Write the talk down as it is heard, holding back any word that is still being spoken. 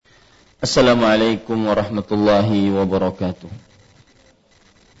Assalamualaikum warahmatullahi wabarakatuh.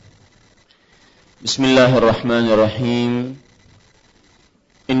 Bismillahirrahmanirrahim.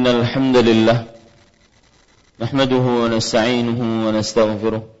 Innal hamdalillah nahmaduhu wa nasta'inuhu wa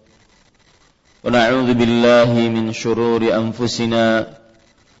nastaghfiruh wa na'udzu billahi min shururi anfusina wa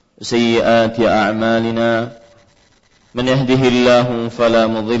sayyiati a'malina. Man yahdihillahu fala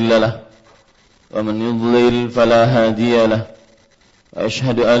mudilla lahu wa man yudlil fala hadiya lahu.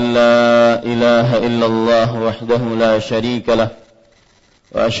 وأشهد أن لا إله إلا الله وحده لا شريك له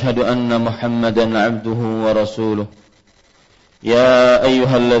وأشهد أن محمدا عبده ورسوله يا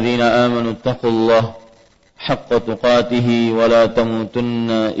أيها الذين آمنوا اتقوا الله حق تقاته ولا تموتن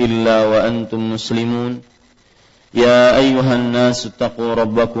إلا وأنتم مسلمون يا أيها الناس اتقوا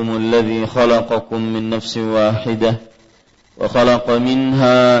ربكم الذي خلقكم من نفس واحدة وخلق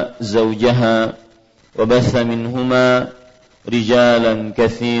منها زوجها وبث منهما رجالا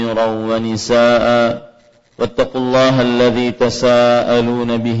كثيرا ونساء واتقوا الله الذي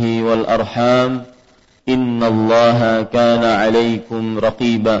تساءلون به والأرحام إن الله كان عليكم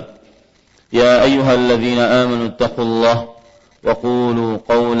رقيبا يا أيها الذين آمنوا اتقوا الله وقولوا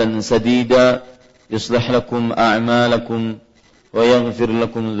قولا سديدا يصلح لكم أعمالكم ويغفر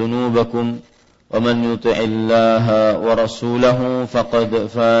لكم ذنوبكم ومن يطع الله ورسوله فقد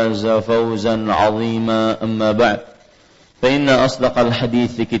فاز فوزا عظيما أما بعد فإن أصدق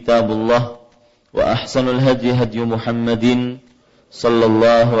الحديث كتاب الله وأحسن الهدي هدي محمد صلى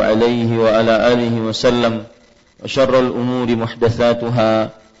الله عليه وعلى آله وسلم وشر الأمور محدثاتها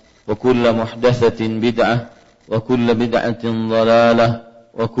وكل محدثة بدعة وكل بدعة ضلالة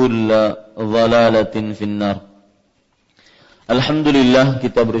وكل ضلالة في النار. Alhamdulillah,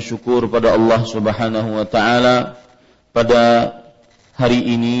 kita bersyukur pada Allah Subhanahu wa taala pada hari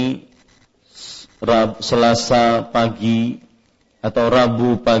ini Selasa pagi atau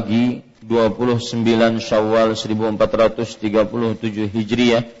Rabu pagi 29 Syawal 1437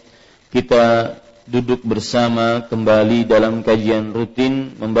 Hijriah, kita duduk bersama kembali dalam kajian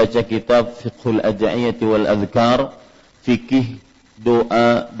rutin membaca kitab Fiqhul Ad'iyati wal Adhkar, fikih,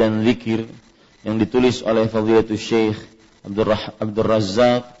 doa dan zikir, yang ditulis oleh Fadilatul Syekh Abdul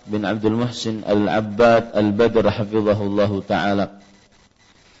Razzaq bin Abdul Muhsin Al-Abbad Al-Badr hafizahullahu ta'ala.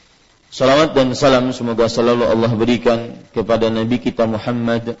 Salawat dan salam semoga selalu Allah berikan kepada Nabi kita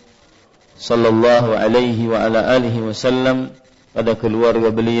Muhammad sallallahu alaihi wa ala alihi wasallam, pada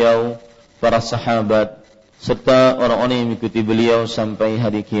keluarga beliau, para sahabat, serta orang-orang yang mengikuti beliau sampai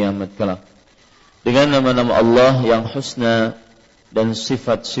hari kiamat kelak. Dengan nama-nama Allah yang husna dan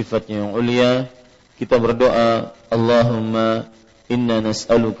sifat-sifatnya yang ulia, kita berdoa, Allahumma inna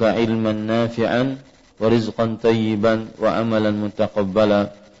nas'aluka ilman nafi'an wa rizqan tayyiban wa amalan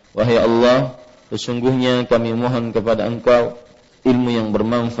mutaqabbala. Wahai Allah, sesungguhnya kami mohon kepada Engkau ilmu yang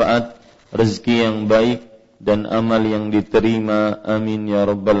bermanfaat, rezeki yang baik, dan amal yang diterima. Amin ya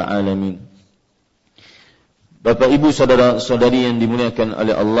rabbal alamin. Bapak ibu saudara-saudari yang dimuliakan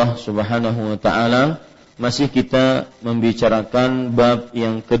oleh Allah Subhanahu wa ta'ala, masih kita membicarakan bab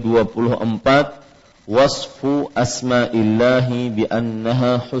yang ke-24, wasfu asma'illahi bi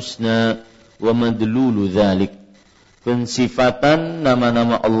annaha husna wa madlulu dzalik. Pensifatan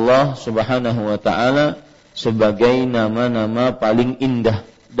nama-nama Allah Subhanahu wa ta'ala sebagai nama-nama paling indah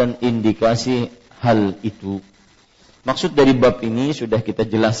dan indikasi hal itu. Maksud dari bab ini sudah kita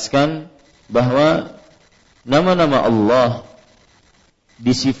jelaskan bahwa nama-nama Allah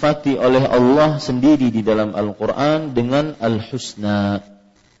disifati oleh Allah sendiri di dalam Al-Quran dengan Al-Husna,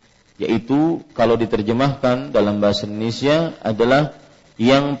 yaitu kalau diterjemahkan dalam bahasa Indonesia adalah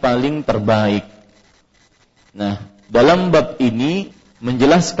yang paling terbaik. Nah, dalam bab ini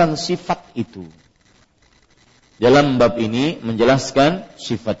menjelaskan sifat itu.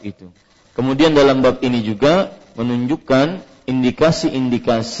 Kemudian dalam bab ini juga menunjukkan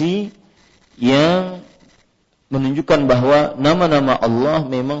indikasi-indikasi yang menunjukkan bahwa nama-nama Allah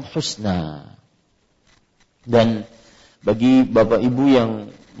memang husna. Dan bagi Bapak Ibu yang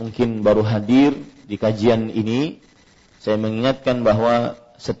mungkin baru hadir di kajian ini, saya mengingatkan bahwa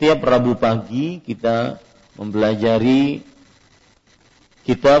setiap Rabu pagi kita mempelajari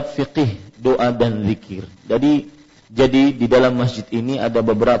kitab fikih, doa dan zikir. Jadi di dalam masjid ini ada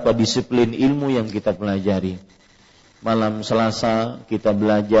beberapa disiplin ilmu yang kita pelajari. Malam Selasa kita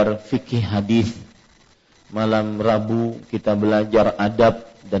belajar fikih hadis. Malam Rabu kita belajar adab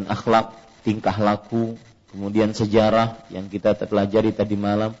dan akhlak, tingkah laku, kemudian sejarah yang kita pelajari tadi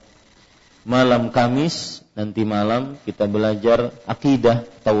malam. Malam Kamis nanti malam kita belajar akidah,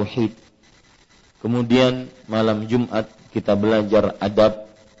 tauhid. Kemudian malam Jumat kita belajar adab.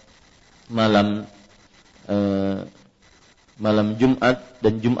 Malam malam Jumat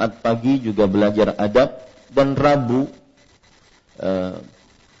dan Jumat pagi juga belajar adab, dan Rabu,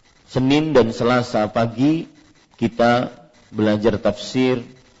 Senin dan Selasa pagi kita belajar tafsir,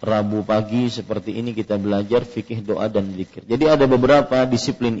 Rabu pagi seperti ini kita belajar fikih, doa dan dzikir. Jadi ada beberapa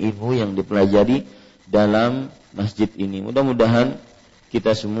disiplin ilmu yang dipelajari dalam masjid ini. Mudah-mudahan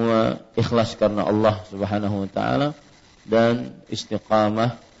kita semua ikhlas karena Allah Subhanahu wa taala dan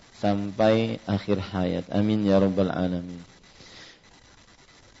istiqamah sampai akhir hayat. Amin ya rabbal alamin.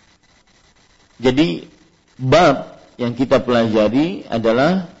 Jadi bab yang kita pelajari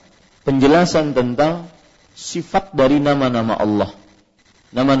adalah penjelasan tentang sifat dari nama-nama Allah.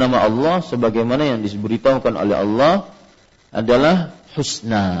 Nama-nama Allah sebagaimana yang diberitahukan oleh Allah adalah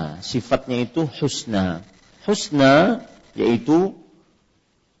husna. Sifatnya itu husna. Husna yaitu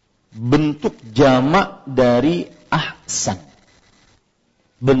bentuk jamak dari ahsan.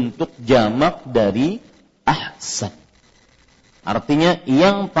 Bentuk jamak dari ahsan. Artinya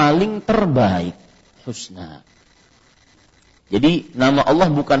yang paling terbaik. Husna. Jadi nama Allah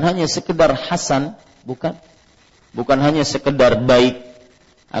bukan hanya sekedar hasan, bukan hanya sekedar baik,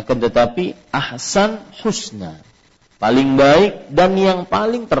 akan tetapi ahsan husna, paling baik dan yang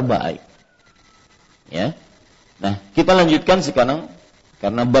paling terbaik. Ya. Nah, kita lanjutkan sekarang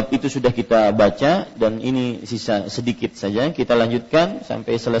karena bab itu sudah kita baca dan ini sisa sedikit saja, kita lanjutkan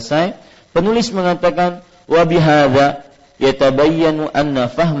sampai selesai. Penulis mengatakan wa bihadza yatabayyanu anna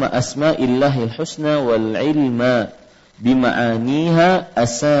fahma asma'illahil husna wal ilma bima'aniha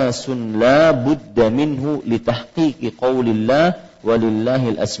asasun la budda minhu li tahqiqi qaulillah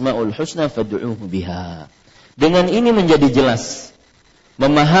walillahil asma'ul husna fad'uuhu biha. Dengan ini menjadi jelas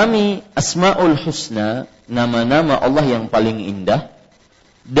memahami asma'ul husna, nama-nama Allah yang paling indah,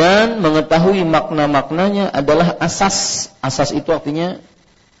 dan mengetahui makna-maknanya adalah asas. Asas itu artinya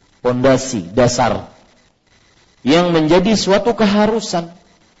pondasi, dasar, yang menjadi suatu keharusan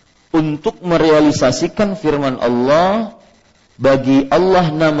untuk merealisasikan firman Allah. Bagi Allah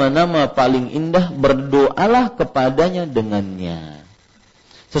nama-nama paling indah, berdoalah kepadanya dengannya.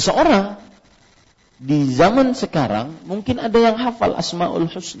 Seseorang di zaman sekarang mungkin ada yang hafal asmaul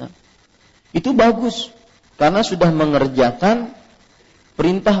husna. Itu bagus karena sudah mengerjakan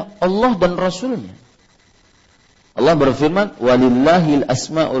perintah Allah dan Rasulnya. Allah berfirman, walillahil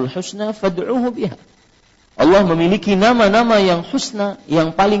asmaul husna fad'uuhu biha. Allah memiliki nama-nama yang husna,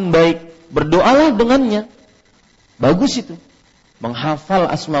 yang paling baik, berdoalah dengannya. Bagus itu. Menghafal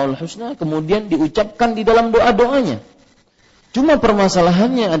asmaul husna kemudian diucapkan di dalam doa-doanya. Cuma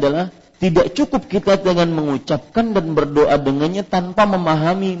permasalahannya adalah tidak cukup kita dengan mengucapkan dan berdoa dengannya tanpa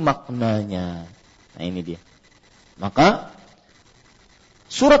memahami maknanya. Nah ini dia. Maka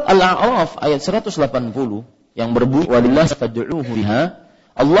surat Al-A'raf ayat 180 yang berbunyi walillahi fad'uuhu biha,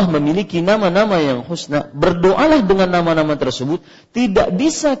 Allah memiliki nama-nama yang husna, berdoalah dengan nama-nama tersebut. Tidak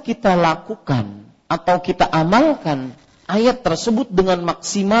bisa kita lakukan atau kita amalkan ayat tersebut dengan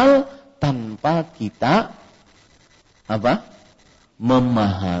maksimal tanpa kita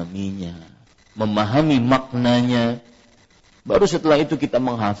memahaminya, memahami maknanya. Baru setelah itu kita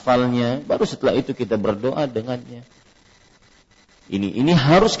menghafalnya, baru setelah itu kita berdoa dengannya. Ini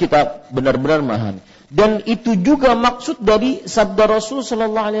harus kita benar-benar memahami. Dan itu juga maksud dari sabda Rasul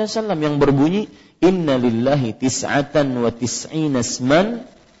sallallahu alaihi wasallam yang berbunyi inna lillahi tis'atan wa tis'ina isman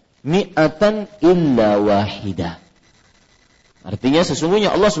mi'atan illa wahidah. Artinya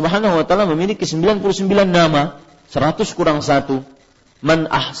sesungguhnya Allah Subhanahu wa taala memiliki 99 nama, 100 kurang 1. Man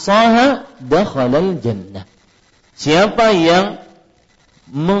ahsaha dakhalal jannah. Siapa yang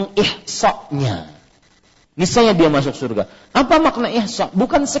mengihsanya, niscaya dia masuk surga. Apa makna ihsa?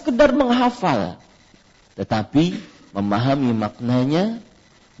 Bukan sekedar menghafal, tetapi memahami maknanya,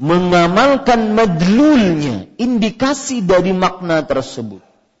 mengamalkan madlulnya, indikasi dari makna tersebut,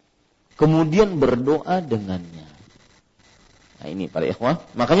 kemudian berdoa dengannya. Nah ini para ikhwah,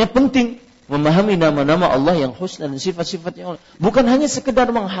 makanya penting memahami nama-nama Allah yang husna dan sifat-sifatnya Allah. Bukan hanya sekedar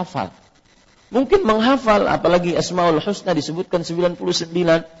menghafal. Mungkin menghafal, apalagi asmaul husna disebutkan 99,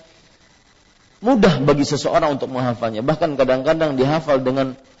 mudah bagi seseorang untuk menghafalnya. Bahkan kadang-kadang dihafal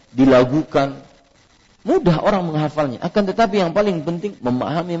dengan dilagukan. Mudah orang menghafalnya. Akan tetapi yang paling penting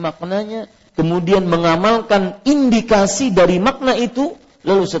memahami maknanya, kemudian mengamalkan indikasi dari makna itu,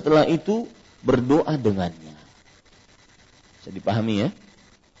 lalu setelah itu berdoa dengannya. Bisa dipahami ya?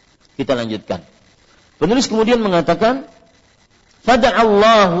 Kita lanjutkan. Penulis kemudian mengatakan,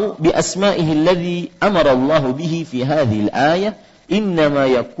 fada'allahu bi asma'ihi alladhi amara Allah bihi fi hadhihi al-ayah innama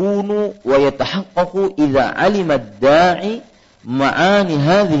yakunu wa yatahaqqaqu idza 'alima ad-da'i ma'ani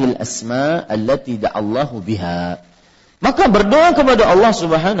hadhihi al-asma' allati da'allahu biha. Maka berdoa kepada Allah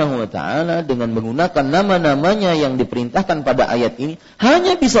Subhanahu wa taala dengan menggunakan nama-namanya yang diperintahkan pada ayat ini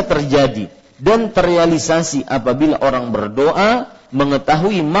hanya bisa terjadi dan terrealisasi apabila orang berdoa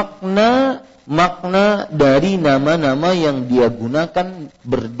mengetahui makna dari nama-nama yang dia gunakan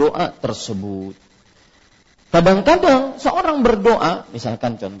berdoa tersebut. Kadang-kadang seorang berdoa,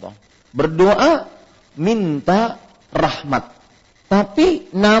 misalkan contoh, berdoa minta rahmat, tapi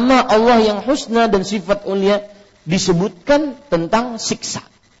nama Allah yang husna dan sifat ulia disebutkan tentang siksa.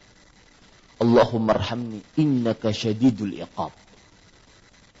 Allahumma arhamni innaka syadidul iqab.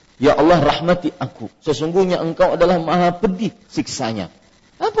 Ya Allah, rahmati aku, sesungguhnya engkau adalah maha pedih siksanya.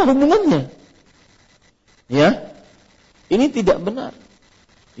 Apa hubungannya? Ya, ini tidak benar.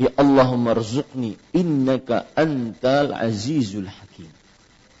 Ya Allahumma rzuqni innaka antal azizul hakim.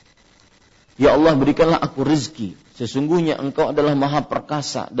 Ya Allah, berikanlah aku rezeki, sesungguhnya engkau adalah maha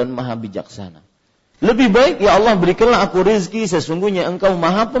perkasa dan maha bijaksana. Lebih baik, ya Allah, berikanlah aku rezeki, sesungguhnya engkau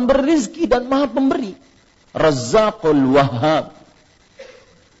maha pemberi rezeki dan maha pemberi. Razzaqul Wahhab.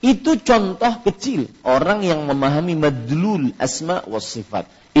 Itu contoh kecil orang yang memahami madlul asma was sifat,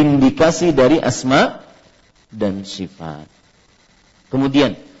 indikasi dari asma dan sifat.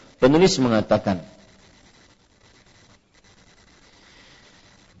 Kemudian penulis mengatakan,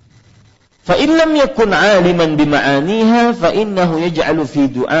 fa in lam yakun 'aliman bi ma'aniha fa innahu yaj'alu fi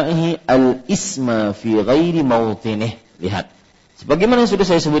du'a'ihi al-isma fi ghairi mawtinih. Lihat, sebagaimana yang sudah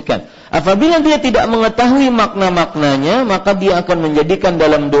saya sebutkan, apabila dia tidak mengetahui makna-maknanya, maka dia akan menjadikan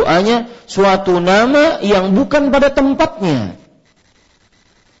dalam doanya suatu nama yang bukan pada tempatnya.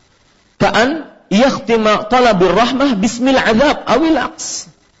 Ka'an yakhtima talabir rahmah bismil azab awil aqs.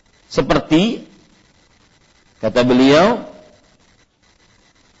 Seperti kata beliau,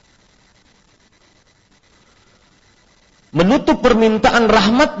 menutup permintaan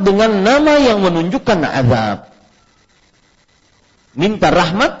rahmat dengan nama yang menunjukkan azab. Minta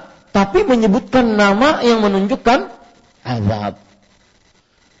rahmat tapi menyebutkan nama yang menunjukkan azab.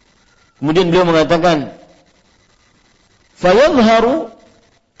 Kemudian beliau mengatakan, fayadhharu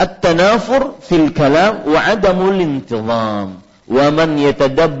at-tanafur fil kalam wa 'adamul intizam. Wa man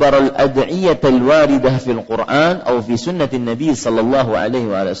yatadabbar al-ad'iyata al-waridah fil Qur'an aw fi sunnatin Nabi sallallahu alaihi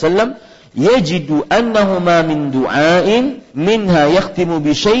wasallam yajidu annahu ma min du'ain minha yakhtimu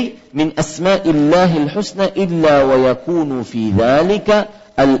bi syai' min asma'illahil husna illa wa yakunu fi dhalika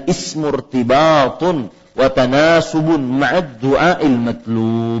al-ismu irtibatun wa tanasubun ma'ad du'ail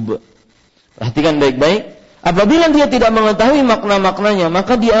matlub. Perhatikan baik-baik. Apabila dia tidak mengetahui makna-maknanya,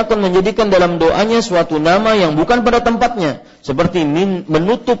 maka dia akan menjadikan dalam doanya suatu nama yang bukan pada tempatnya. Seperti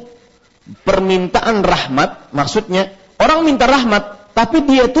menutup permintaan rahmat, maksudnya orang minta rahmat, tapi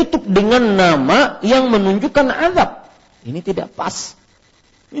dia tutup dengan nama yang menunjukkan azab. Ini tidak pas.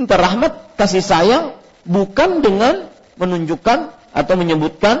 Minta rahmat, kasih sayang, bukan dengan menunjukkan atau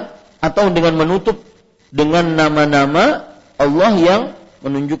menyebutkan atau dengan menutup dengan nama-nama Allah yang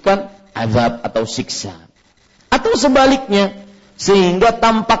menunjukkan azab atau siksa. Atau sebaliknya, sehingga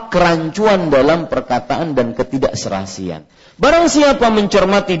tampak kerancuan dalam perkataan dan ketidakserasian. Barang siapa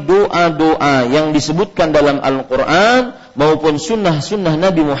mencermati doa-doa yang disebutkan dalam Al-Quran maupun sunnah-sunnah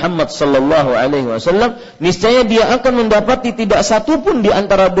Nabi Muhammad sallallahu alaihi wasallam, niscaya dia akan mendapati tidak satu pun di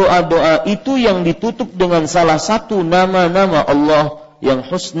antara doa-doa itu yang ditutup dengan salah satu nama-nama Allah yang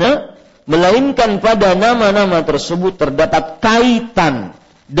husna, melainkan pada nama-nama tersebut terdapat kaitan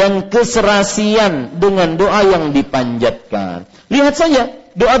dan keserasian dengan doa yang dipanjatkan. Lihat saja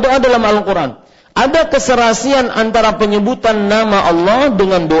doa-doa dalam Al-Quran. Ada keserasian antara penyebutan nama Allah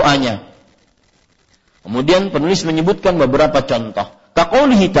dengan doanya. Kemudian penulis menyebutkan beberapa contoh.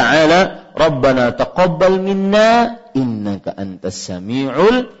 Kaqoulihi ta'ala, Rabbana taqabbal minna innaka antas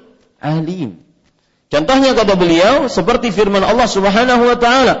sami'ul alim. Contohnya kata beliau seperti firman Allah Subhanahu wa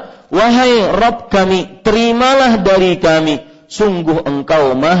taala, wahai Rabb kami, terimalah dari kami, sungguh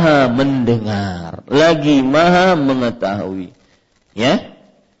engkau maha mendengar, lagi maha mengetahui. Ya,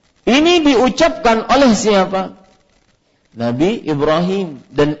 ini diucapkan oleh siapa? Nabi Ibrahim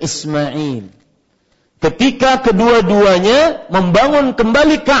dan Ismail. Ketika kedua-duanya membangun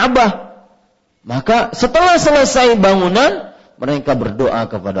kembali Ka'bah, maka setelah selesai bangunan, mereka berdoa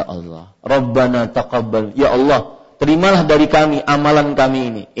kepada Allah. Rabbana taqabbal, ya Allah, terimalah dari kami amalan kami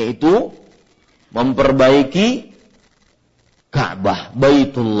ini, yaitu memperbaiki Ka'bah,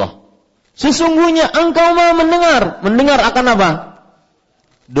 Baitullah. Sesungguhnya engkau maha mendengar akan apa?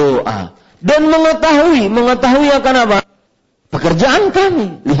 Doa. Dan mengetahui akan apa? Pekerjaan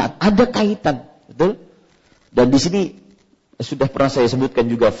kami. Lihat, ada kaitan. Betul? Dan di sini sudah pernah saya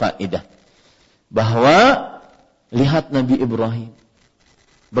sebutkan juga faedah. Bahwa, lihat Nabi Ibrahim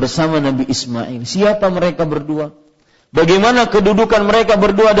bersama Nabi Ismail. Siapa mereka berdua? Bagaimana kedudukan mereka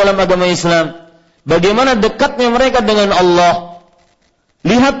berdua dalam agama Islam. Bagaimana dekatnya mereka dengan Allah.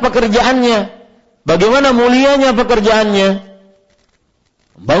 Lihat pekerjaannya. Bagaimana mulianya pekerjaannya.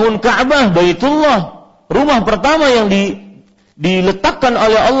 Bangun Ka'bah, Baitullah. Rumah pertama yang diletakkan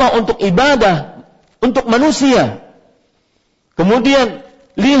oleh Allah untuk ibadah. Untuk manusia. Kemudian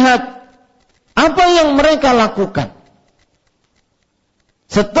lihat apa yang mereka lakukan.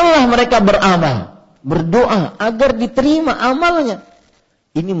 Setelah mereka beramal, berdoa agar diterima amalnya.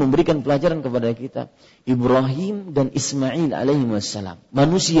 Ini memberikan pelajaran kepada kita. Ibrahim dan Ismail alaihi wassalam,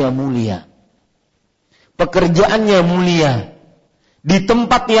 manusia mulia. Pekerjaannya mulia. Di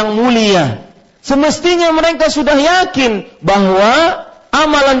tempat yang mulia. Semestinya mereka sudah yakin bahwa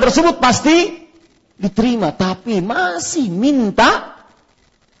amalan tersebut pasti diterima. Tapi masih minta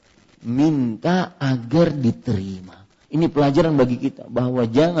agar diterima. Ini pelajaran bagi kita bahwa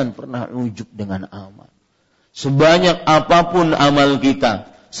jangan pernah ujub dengan amal. Sebanyak apapun amal kita,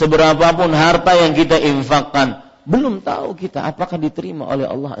 seberapapun harta yang kita infakkan, belum tahu kita apakah diterima oleh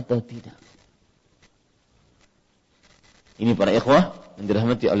Allah atau tidak. Ini para ikhwah yang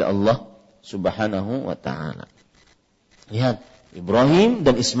dirahmati oleh Allah Subhanahu wa ta'ala. Lihat, Ibrahim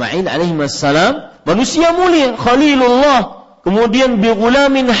dan Ismail alaihi wassalam, manusia mulia, Khalilullah, kemudian bi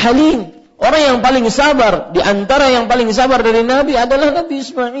ghulamin halim. Orang yang paling sabar, di antara yang paling sabar dari Nabi adalah Nabi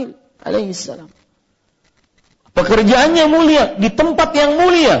Ismail alaihissalam. Pekerjaannya mulia, di tempat yang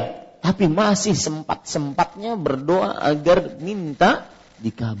mulia, tapi masih sempat-sempatnya berdoa agar minta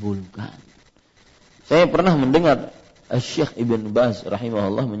dikabulkan. Saya pernah mendengar Syekh Ibn Baz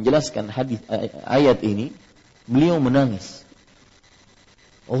rahimahullah menjelaskan hadis ayat ini, beliau menangis.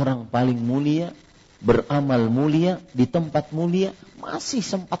 Orang paling mulia, beramal mulia, di tempat mulia, masih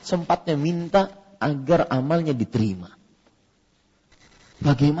sempat-sempatnya minta agar amalnya diterima.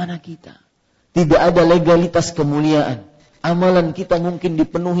 Bagaimana kita? Tidak ada legalitas kemuliaan. Amalan kita mungkin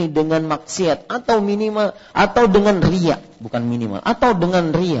dipenuhi dengan maksiat atau minimal, atau dengan riya, bukan minimal, atau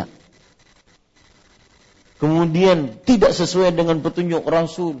dengan riya. Kemudian tidak sesuai dengan petunjuk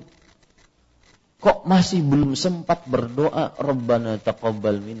Rasul. Kok masih belum sempat berdoa, Rabbana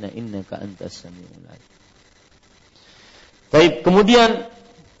taqabbal minna innaka antas samiul alim. Baik, kemudian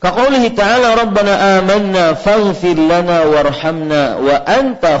kaqaulihi ta'ala Rabbana amanna faghfir lana warhamna wa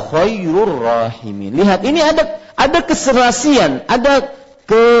anta khairur rahimin. Lihat, ini ada keserasian, ada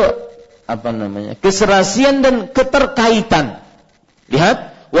keserasian dan keterkaitan. Lihat,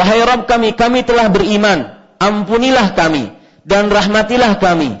 wahai Rabb kami telah beriman, ampunilah kami dan rahmatilah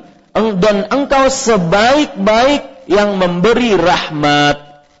kami. Dan engkau sebaik-baik yang memberi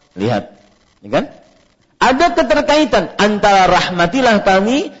rahmat. Lihat, ya kan? Ada keterkaitan antara rahmatilah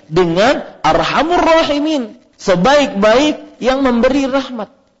kami dengan arhamur rahimin, sebaik-baik yang memberi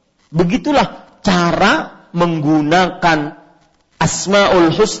rahmat. Begitulah cara menggunakan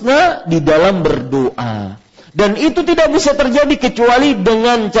Asmaul Husna di dalam berdoa. Dan itu tidak bisa terjadi kecuali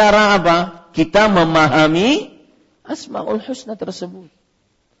dengan cara apa? Kita memahami Asmaul Husna tersebut.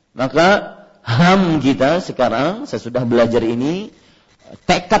 Maka kita sekarang, sesudah belajar ini,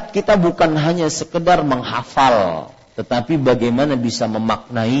 tekad kita bukan hanya sekedar menghafal, tetapi bagaimana bisa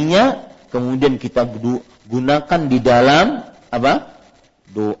memaknainya, kemudian kita gunakan di dalam apa?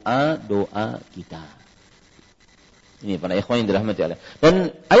 Doa-doa kita. Ini para ikhwan yang dirahmati Allah.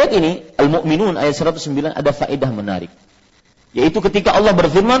 Dan ayat ini, Al-Mu'minun ayat 109, ada faedah menarik. Yaitu ketika Allah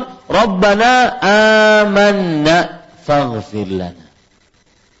berfirman, Rabbana amanna faghfir lana.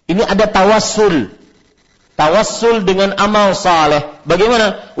 Ini ada tawassul. Tawassul dengan amal saleh.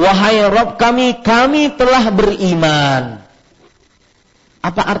 Bagaimana? Wahai Rabb kami telah beriman.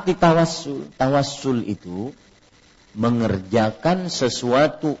 Apa arti tawassul? Tawassul itu mengerjakan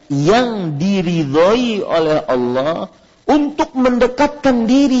sesuatu yang diridhoi oleh Allah untuk mendekatkan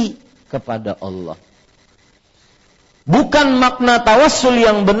diri kepada Allah. Bukan makna tawassul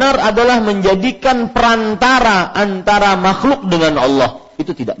yang benar adalah menjadikan perantara antara makhluk dengan Allah.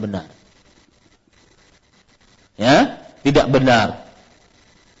 Itu tidak benar. Ya, tidak benar.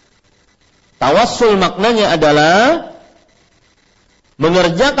 Tawassul maknanya adalah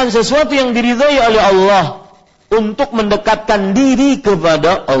mengerjakan sesuatu yang diridhai oleh Allah untuk mendekatkan diri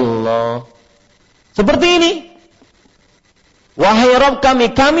kepada Allah. Seperti ini. Wahai Rabb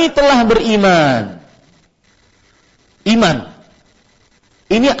kami telah beriman. Iman.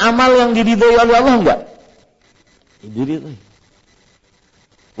 Ini amal yang diridhai oleh Allah enggak? Diridhai.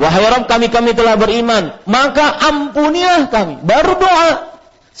 Wahai Rabb kami telah beriman, maka ampunilah kami. Baru doa.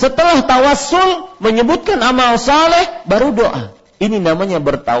 Setelah tawassul menyebutkan amal saleh, baru doa. Ini namanya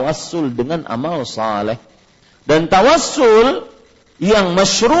bertawassul dengan amal saleh. Dan tawassul yang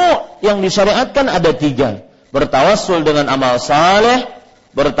masyru', yang disyariatkan ada 3. bertawassul dengan amal saleh,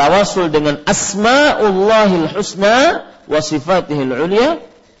 bertawassul dengan asma'ullahil husna wa sifatihil ulya,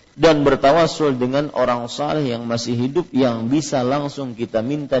 dan bertawassul dengan orang saleh yang masih hidup yang bisa langsung kita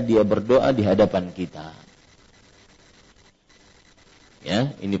minta dia berdoa di hadapan kita.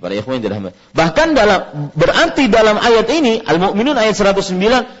 Ya, ini para ikhwan yang dirahmati. Bahkan berarti dalam ayat ini Al-Mu'minun ayat 109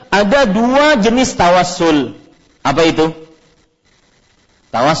 ada dua jenis tawassul. Apa itu?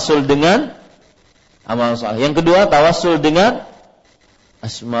 Tawassul dengan amal saleh. Yang kedua tawassul dengan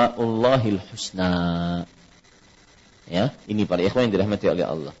asma'ullahil husna. Ya, ini para ikhwan yang dirahmati oleh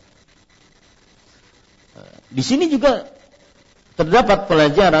Allah. Di sini juga terdapat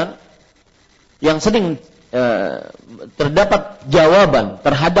pelajaran yang sering terdapat jawaban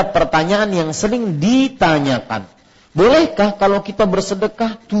terhadap pertanyaan yang sering ditanyakan. Bolehkah kalau kita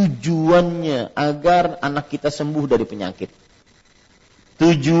bersedekah tujuannya agar anak kita sembuh dari penyakit?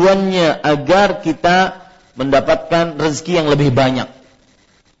 Tujuannya agar kita mendapatkan rezeki yang lebih banyak.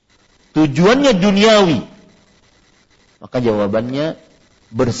 Tujuannya duniawi. Maka jawabannya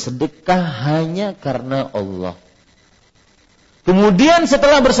bersedekah hanya karena Allah. Kemudian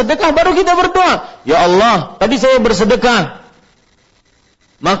setelah bersedekah baru kita berdoa, ya Allah, tadi saya bersedekah,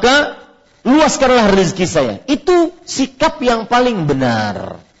 maka luaskanlah rezeki saya. Itu sikap yang paling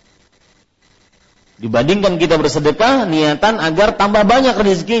benar. Dibandingkan kita bersedekah niatan agar tambah banyak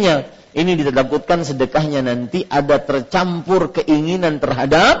rezekinya. Ini ditakutkan sedekahnya nanti ada tercampur keinginan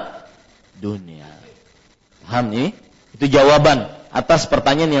terhadap dunia. Paham nih? Itu jawaban atas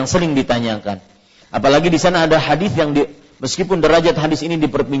pertanyaan yang sering ditanyakan. Apalagi di sana ada hadis yang meskipun derajat hadis ini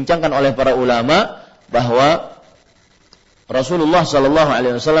diperbincangkan oleh para ulama, bahwa Rasulullah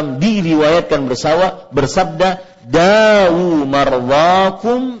SAW diriwayatkan bersabda, "Dawu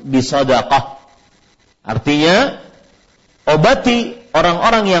marwakum bisadaqah." Artinya, obati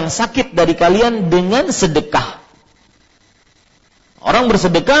orang-orang yang sakit dari kalian dengan sedekah. Orang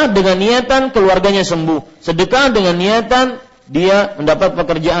bersedekah dengan niatan keluarganya sembuh, sedekah dengan niatan dia mendapat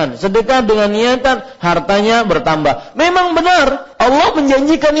pekerjaan, sedekah dengan niatan hartanya bertambah. Memang benar Allah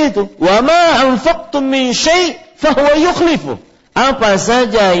menjanjikan itu. Wa ma anfaqtum min syai' fahuwa yukhlifu. Apa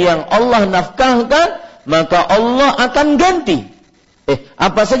saja yang Allah nafkahkan, maka Allah akan ganti.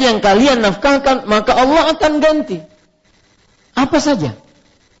 Apa saja yang kalian nafkahkan, maka Allah akan ganti. Apa saja?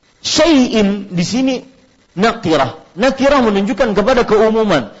 Syai'in di sini nakirah. Nakirah menunjukkan kepada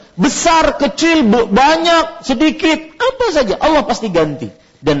keumuman. Besar, kecil, banyak, sedikit, apa saja Allah pasti ganti.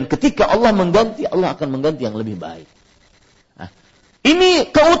 Dan ketika Allah mengganti, Allah akan mengganti yang lebih baik. Nah,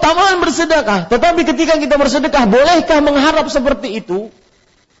 ini keutamaan bersedekah. Tetapi ketika kita bersedekah, bolehkah mengharap seperti itu?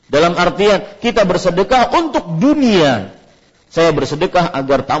 Dalam artian kita bersedekah untuk dunia. Saya bersedekah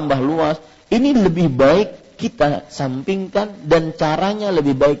agar tambah luas. Ini lebih baik kita sampingkan, dan caranya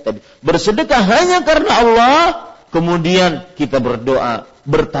lebih baik tadi. Bersedekah hanya karena Allah, kemudian kita berdoa,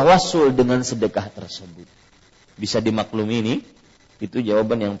 bertawassul dengan sedekah tersebut. Bisa dimaklumi ini, itu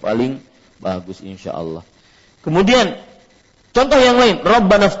jawaban yang paling bagus insyaallah. Kemudian contoh yang lain,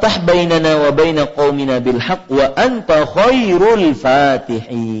 Rabbana ftah bainana wa baina qaumina bil haqq wa anta khairul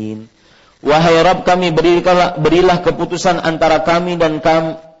fatihin. Wahai Rabb kami, berilah keputusan antara kami dan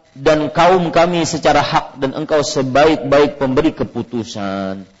kaum kami secara hak, dan engkau sebaik-baik pemberi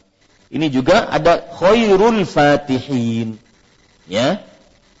keputusan. Ini juga ada khairul fatihin. Ya.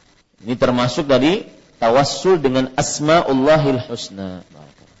 Ini termasuk dari tawassul dengan asma'ullahil husna.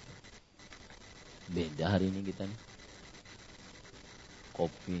 Beda hari ini kita nih.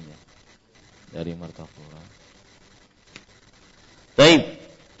 Kopinya dari Martapura. Baik,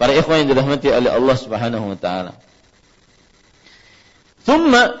 para ikhwan yang dirahmati oleh Allah Subhanahu wa taala.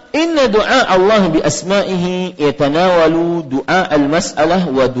 Thumma inna du'a Allah bi asma'ihi yatanawalu du'a al-mas'alah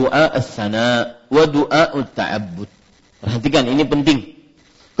wa du'a al-thana wa du'a al-ta'abbud. Perhatikan, ini penting.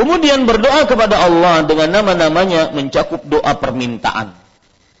 Kemudian berdoa kepada Allah dengan nama-namanya mencakup doa permintaan,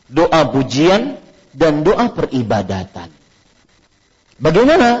 doa pujian, dan doa peribadatan.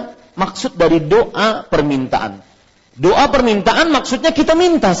 Bagaimana maksud dari doa permintaan? Doa permintaan maksudnya kita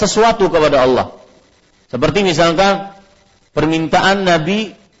minta sesuatu kepada Allah. Seperti misalkan permintaan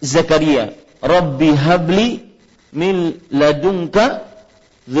Nabi Zakaria, Rabbi habli min ladunka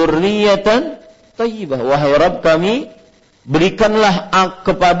dzurriyyatan thayyibah. Wahai Rabb kami, berikanlah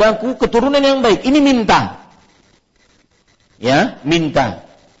kepadaku keturunan yang baik. Ini minta. Ya, minta.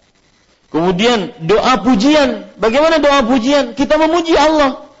 Kemudian doa pujian. Bagaimana doa pujian? Kita memuji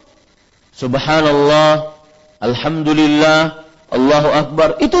Allah. Subhanallah, alhamdulillah, Allahu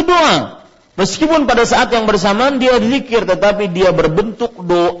Akbar. Itu doa. Meskipun pada saat yang bersamaan dia dzikir, tetapi dia berbentuk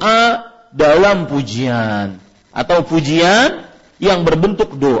doa dalam pujian, atau pujian yang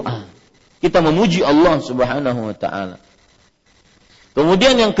berbentuk doa. Kita memuji Allah Subhanahu wa taala.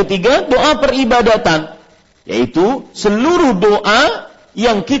 Kemudian yang ketiga, doa peribadatan, yaitu seluruh doa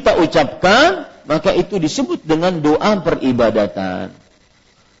yang kita ucapkan maka itu disebut dengan doa peribadatan.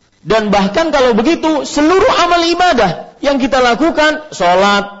 Dan bahkan kalau begitu, seluruh amal ibadah yang kita lakukan,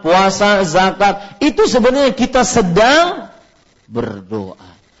 sholat, puasa, zakat, itu sebenarnya kita sedang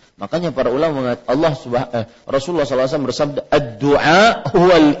berdoa. Makanya para ulama mengatakan, Rasulullah SAW bersabda, ad-du'a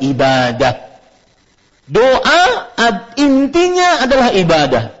huwal ibadah. Doa intinya adalah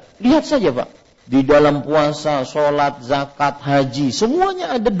ibadah. Lihat saja Pak, di dalam puasa, sholat, zakat, haji,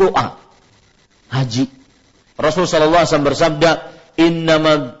 semuanya ada doa. Haji, Rasulullah SAW bersabda,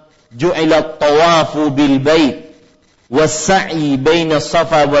 innama ju'ilat tawafu bil bait was-sa'i baina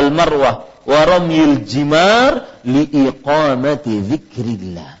safa wal marwah wa ramyil jimar liiqamati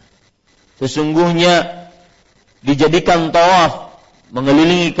dzikrillah. Sesungguhnya dijadikan tawaf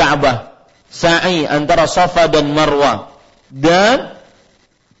mengelilingi Ka'bah, sa'i antara Safa dan Marwah, dan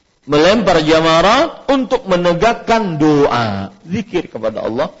melempar jamarat untuk menegakkan doa, zikir kepada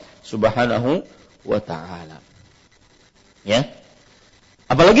Allah Subhanahu wa ta'ala. Ya.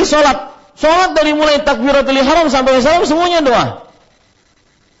 Apalagi sholat. Sholat dari mulai takbiratul ihram sampai salam semuanya doa.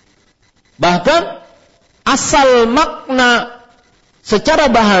 Bahkan asal makna secara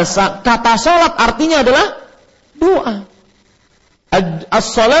bahasa kata sholat artinya adalah doa.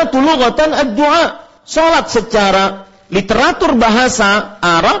 As-salatu lughatan ad-du'a. Sholat secara literatur bahasa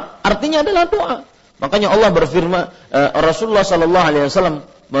Arab artinya adalah doa. Makanya Allah berfirman, Rasulullah sallallahu alaihi wasallam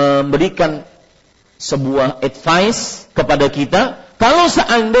memberikan sebuah advice kepada kita, kalau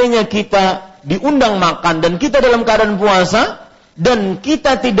seandainya kita diundang makan dan kita dalam keadaan puasa dan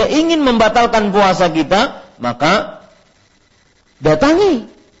kita tidak ingin membatalkan puasa kita, maka datangi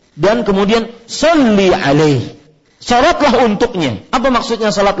dan kemudian sholli alaihi, salatlah untuknya. Apa maksudnya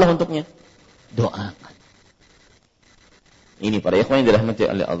salatlah untuknya? Doakan. Ini para ikhwan yang dirahmati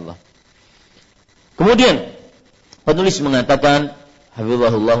oleh Allah. Kemudian penulis mengatakan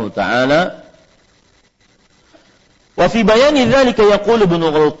hafizahullahu taala, wa fi bayani dzalika yaqulu Ibnu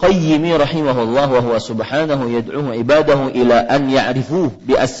al-Qayyim rahimahullah wa huwa subhanahu yad'u ibadahu ila an ya'rifuhu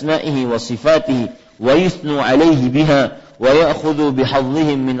bi asma'ihi wa sifatihi wa yusnu 'alayhi biha wa ya'khudhu bi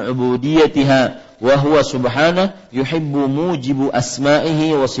hadhihim min 'ubudiyyatiha wa huwa subhanahu yuhibbu mujibu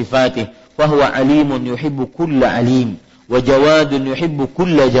asma'ihi wa sifatihi wa huwa 'alimun yuhibbu kulla 'alim wa jawadun yuhibbu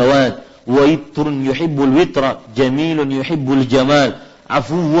kulla jawad wa witrun yuhibbul witra jamilun yuhibbul jamal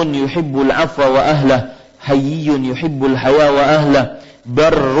afuwun yuhibbul afwa wa ahlahu hayyun yuhibbul haya wa ahlah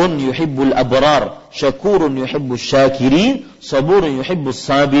barrun yuhibbul abrar syakurun yuhibbus syakirin saburun yuhibbus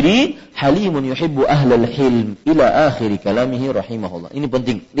sabirin halimun yuhibbu ahlal hilm ila akhir kalamihi rahimahullah. Ini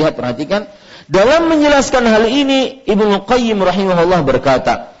penting, lihat, perhatikan dalam menjelaskan hal ini Ibnu Qayyim rahimahullah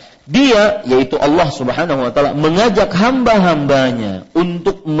berkata, dia yaitu Allah Subhanahu wa taala mengajak hamba-hambanya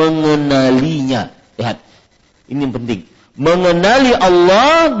untuk mengenalinya. Lihat, ini penting, mengenali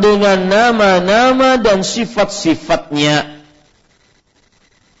Allah dengan nama-nama dan sifat-sifatnya.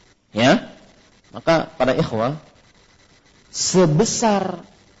 Ya, maka para ikhwah, sebesar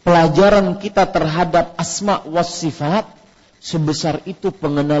pelajaran kita terhadap asma wa sifat, sebesar itu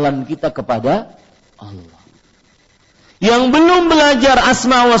pengenalan kita kepada Allah. Yang belum belajar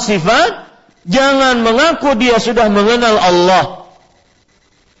asma wa sifat, jangan mengaku dia sudah mengenal Allah.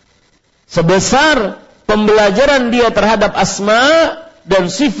 Sebesar pembelajaran dia terhadap asma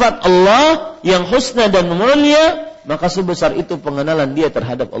dan sifat Allah yang husna dan mulia, maka sebesar itu pengenalan dia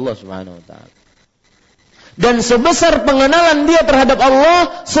terhadap Allah Subhanahu wa taala. Dan sebesar pengenalan dia terhadap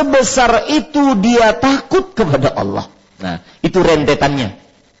Allah, sebesar itu dia takut kepada Allah. Nah, itu rentetannya.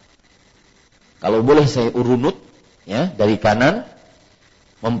 Kalau boleh saya urunut, ya, dari kanan,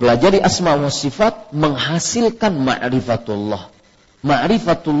 mempelajari asma wa sifat menghasilkan ma'rifatullah.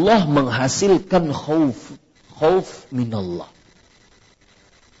 Ma'rifatullah menghasilkan khauf minallah.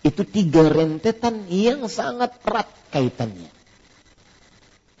 Itu 3 rentetan yang sangat erat kaitannya.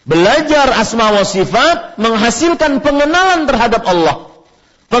 Belajar asma wa sifat menghasilkan pengenalan terhadap Allah.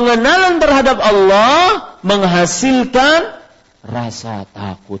 Pengenalan terhadap Allah menghasilkan rasa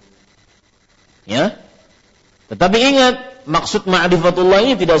takut. Ya. Tetapi ingat, maksud ma'rifatullah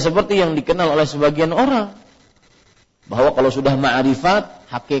ini tidak seperti yang dikenal oleh sebagian orang. Bahwa kalau sudah ma'rifat,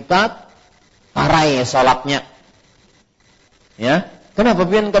 hakikat, parai salatnya. Ya, kenapa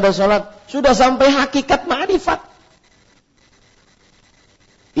pian kada salat? Sudah sampai hakikat ma'rifat.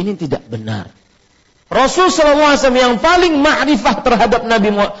 Ini tidak benar. Rasul sallallahu alaihi wasallam yang paling ma'rifah terhadap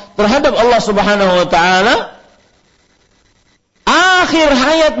terhadap Allah Subhanahu wa taala, akhir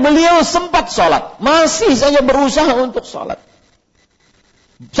hayat beliau sempat salat, masih saja berusaha untuk salat.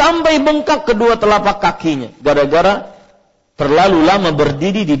 sampai bengkak kedua telapak kakinya gara-gara terlalu lama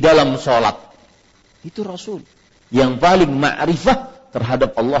berdiri di dalam sholat. Itu Rasul yang paling ma'rifah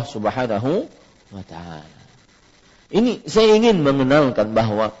terhadap Allah Subhanahu wa ta'ala. Ini saya ingin mengenalkan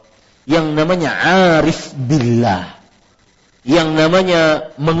bahwa yang namanya arif billah, yang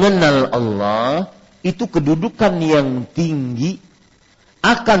namanya mengenal Allah, itu kedudukan yang tinggi.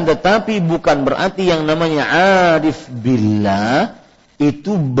 Akan tetapi bukan berarti yang namanya arif billah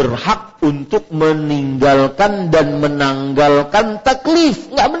itu berhak untuk meninggalkan dan menanggalkan taklif.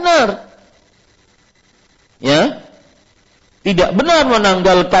 Enggak benar. Ya, tidak benar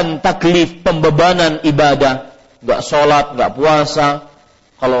menanggalkan taklif, pembebanan ibadah. Enggak sholat, enggak puasa.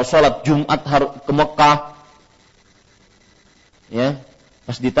 Kalau sholat Jumat harus ke Mekah. Ya,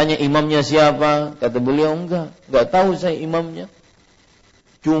 pas ditanya imamnya siapa, kata beliau enggak tahu saya imamnya.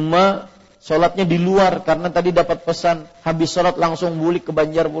 Cuma sholatnya di luar karena tadi dapat pesan, habis sholat langsung bulik ke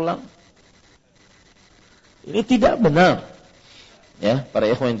Banjar pulang. Ini tidak benar. Ya, para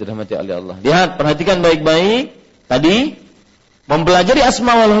ikhwan yang dirahmati oleh Allah. Lihat, perhatikan baik-baik. Tadi mempelajari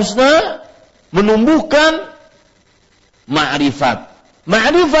Asmaul Husna menumbuhkan ma'rifat.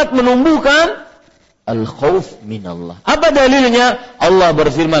 Ma'rifat menumbuhkan al-khauf minallah. Apa dalilnya? Allah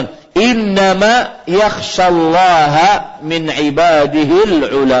berfirman, "Innama yakhshallaha min ibadihil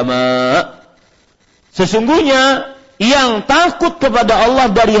ulama." Sesungguhnya yang takut kepada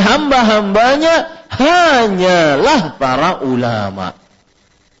Allah dari hamba-hambanya hanyalah para ulama.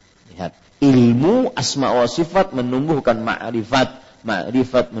 Lihat, ilmu asma wa sifat menumbuhkan ma'rifat.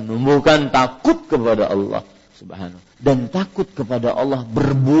 Ma'rifat menumbuhkan takut kepada Allah Subhanahu. Dan takut kepada Allah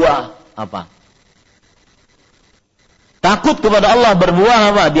berbuah apa? Takut kepada Allah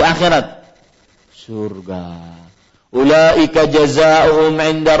berbuah apa di akhirat? Surga. Ulaika jazaohum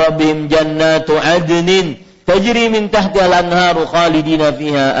 'inda rabbihim jannatu 'adnin tajri min tahtiha al-anharu khalidina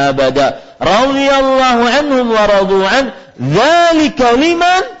fiha abada. Radhiyallahu anhum wa radu an. Dzalika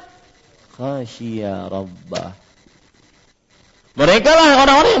liman khasyiya rabbah. Mereka lah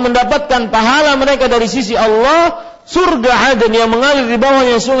orang-orang yang mendapatkan pahala mereka dari sisi Allah. Surga Aden yang mengalir di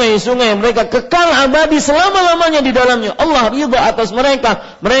bawahnya sungai-sungai, mereka kekal abadi selama-lamanya di dalamnya. Allah ridha atas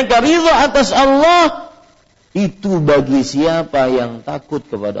mereka, mereka ridha atas Allah. Itu bagi siapa yang takut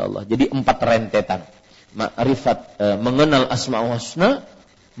kepada Allah. Jadi 4 rentetan. Ma'rifat, mengenal Asmaul Husna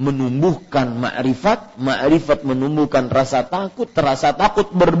menumbuhkan ma'rifat, ma'rifat menumbuhkan rasa takut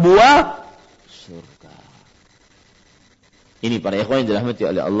berbuah surga. Ini para ikhwan yang dirahmati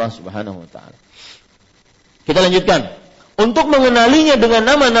oleh Allah Subhanahu wa taala. Kita lanjutkan. Untuk mengenalinya dengan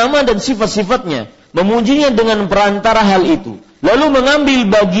nama-nama dan sifat-sifatnya, memujinya dengan perantara hal itu, lalu mengambil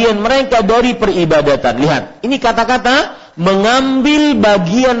bagian mereka dari peribadatan. Lihat, ini kata-kata mengambil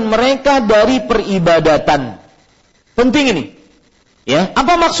bagian mereka dari peribadatan. Penting ini. Ya,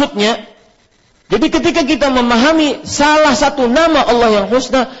 apa maksudnya? Jadi ketika kita memahami salah satu nama Allah yang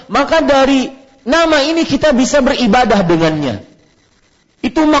husna, maka dari nama ini kita bisa beribadah dengannya.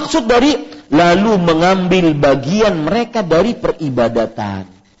 Itu maksud dari lalu mengambil bagian mereka dari peribadatan.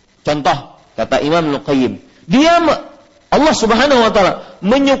 Contoh, kata Imam Al-Qayyim, Allah Subhanahu wa taala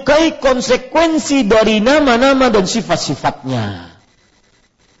menyukai konsekuensi dari nama-nama dan sifat-sifatnya.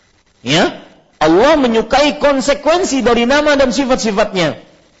 Ya, Allah menyukai konsekuensi dari nama dan sifat-sifatnya.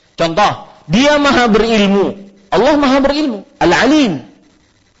 Contoh, Dia Maha berilmu. Allah Maha berilmu, Al-Alim.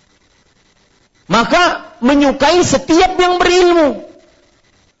 Maka menyukai setiap yang berilmu.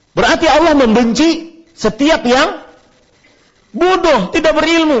 Berarti Allah membenci setiap yang bodoh, tidak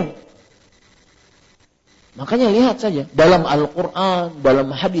berilmu. Makanya lihat saja, dalam Al-Quran,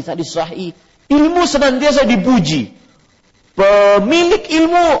 dalam hadis-hadis sahih, ilmu senantiasa dipuji. Pemilik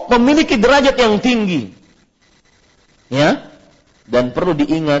ilmu memiliki derajat yang tinggi. Ya, dan perlu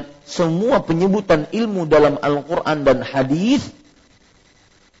diingat, semua penyebutan ilmu dalam Al-Quran dan hadis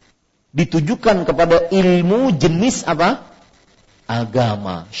ditujukan kepada ilmu jenis apa?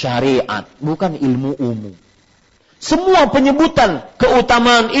 Agama, syariat, bukan ilmu umum. Semua penyebutan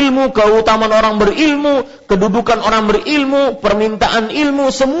keutamaan ilmu, keutamaan orang berilmu, kedudukan orang berilmu, permintaan ilmu,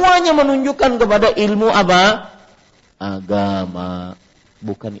 semuanya menunjukkan kepada ilmu apa? Agama,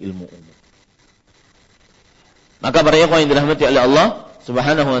 bukan ilmu umum. Maka para ikhwan yang dirahmati oleh Allah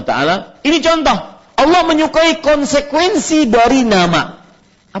Subhanahu wa taala, ini contoh. Allah menyukai konsekuensi dari nama.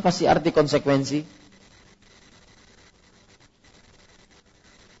 Apa sih arti konsekuensi?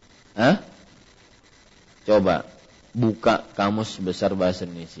 Coba buka kamus besar bahasa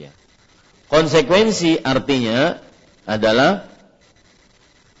Indonesia. Konsekuensi artinya adalah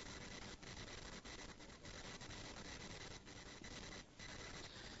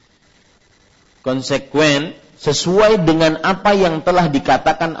konsekuen sesuai dengan apa yang telah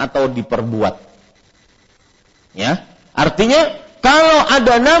dikatakan atau diperbuat. Ya, artinya kalau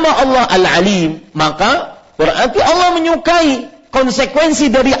ada nama Allah Al-Alim, maka berarti Allah menyukai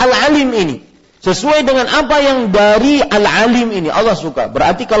konsekuensi dari Al-Alim ini. Sesuai dengan apa yang dari Al-Alim ini Allah suka.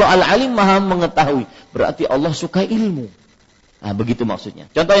 Berarti kalau Al-Alim maha mengetahui, berarti Allah suka ilmu. Nah, begitu maksudnya.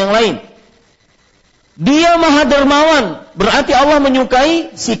 Contoh yang lain. Dia maha dermawan, berarti Allah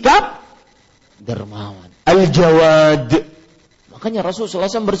menyukai sikap dermawan. Al-Jawad. Makanya Rasulullah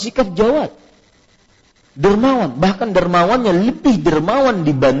SAW bersikap jawad. Dermawan. Bahkan dermawannya lebih dermawan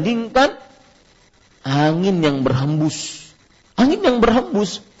dibandingkan angin yang berhembus. Angin yang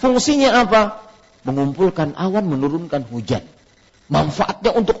berhembus fungsinya apa? Mengumpulkan awan, menurunkan hujan.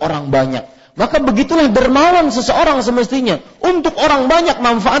 Manfaatnya untuk orang banyak. Maka begitulah dermawan seseorang semestinya. Untuk orang banyak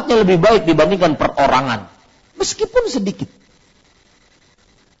manfaatnya lebih baik dibandingkan perorangan. Meskipun sedikit.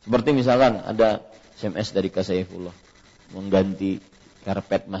 Seperti misalkan ada SMS dari Kak Saifullah mengganti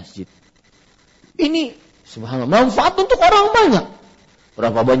karpet masjid. Ini subhanallah manfaat untuk orang banyak.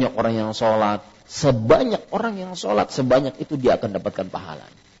 Berapa banyak orang yang sholat? Sebanyak orang yang sholat, sebanyak itu dia akan dapatkan pahala.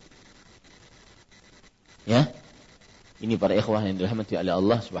 Ya, ini para ikhwah yang dirahmati oleh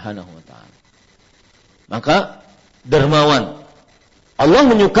Allah Subhanahu wa taala. Maka dermawan. Allah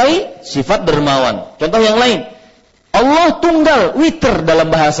menyukai sifat dermawan. Contoh yang lain. Allah tunggal, witr dalam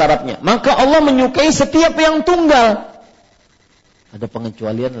bahasa Arabnya. Maka Allah menyukai setiap yang tunggal. Ada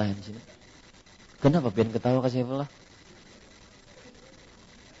pengecualian lain di sini. Kenapa pian ketawa kasih Allah?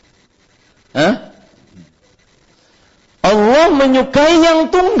 Hah? Allah menyukai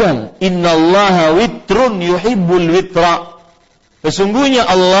yang tunggal. Innallaha witrun yuhibbul witra. Sesungguhnya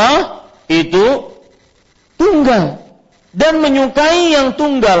Allah itu tunggal dan menyukai yang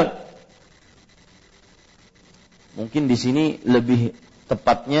tunggal. Mungkin di sini lebih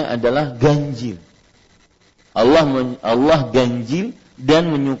tepatnya adalah ganjil. Allah ganjil dan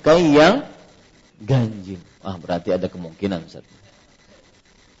menyukai yang ganjil. Wah, berarti ada kemungkinan Ustaz.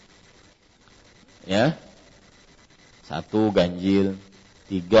 Ya. 1 ganjil,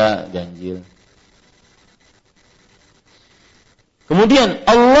 3 ganjil. Kemudian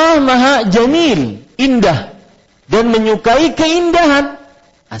Allah Maha Jamil, indah dan menyukai keindahan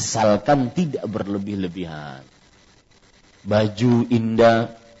asalkan tidak berlebih-lebihan. Baju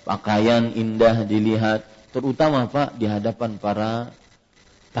indah, pakaian indah dilihat, terutama Pak di hadapan para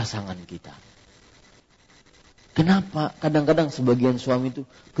pasangan kita. Kenapa kadang-kadang sebagian suami itu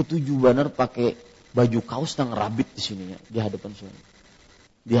ketujubaner pakai baju kaos yang rabit di sininya di hadapan suami,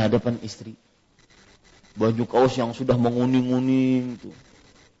 di hadapan istri. Baju kaos yang sudah menguning-uning itu.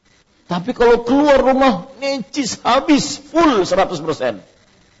 Tapi kalau keluar rumah necis habis full 100%.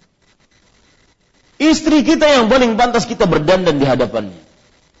 Istri kita yang paling pantas kita berdandan di hadapannya.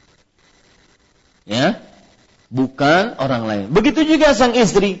 Ya, bukan orang lain. Begitu juga sang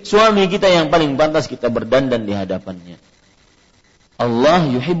istri, suami kita yang paling pantas kita berdandan di hadapannya. Allah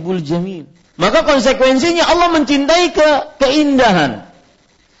yuhibbul jamil. Maka konsekuensinya Allah mencintai keindahan.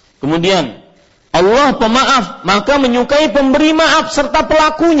 Kemudian Allah pemaaf, maka menyukai pemberi maaf serta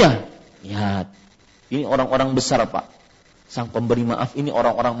pelakunya. Lihat, ini orang-orang besar Pak. Sang pemberi maaf ini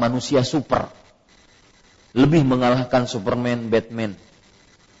orang-orang manusia super. Lebih mengalahkan Superman, Batman.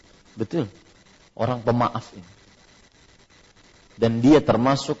 Betul. Orang pemaaf ini. Dan dia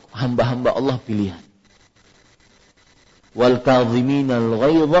termasuk hamba-hamba Allah pilihan. Wal kadhiminal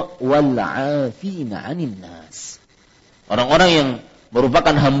ghaidha wal 'afina 'anil nas. Orang-orang yang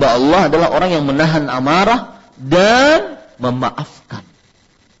merupakan hamba Allah adalah orang yang menahan amarah dan memaafkan.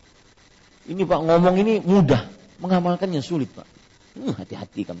 Ini Pak ngomong ini mudah, mengamalkannya sulit Pak.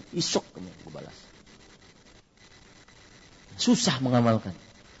 Hati-hati kamu, isok kamu balas. Susah mengamalkan.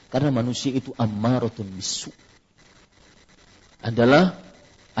 Karena manusia itu ammaratun bisu. Adalah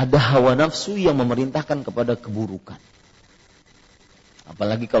ada hawa nafsu yang memerintahkan kepada keburukan.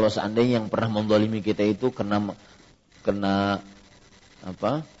 Apalagi kalau seandainya yang pernah menzalimi kita itu kena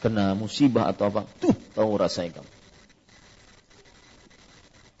musibah atau apa, tuh tahu rasanya kamu.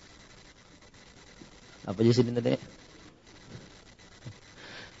 Apa aja sih tadi?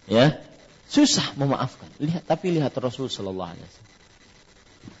 Ya, susah memaafkan. Lihat Rasul sallallahu alaihi wasallam.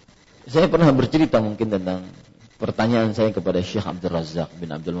 Saya pernah bercerita mungkin tentang pertanyaan saya kepada Syekh Abdul Razak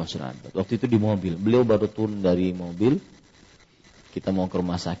bin Abdul Muhsin Abbad. Waktu itu di mobil, beliau baru turun dari mobil. Kita mau ke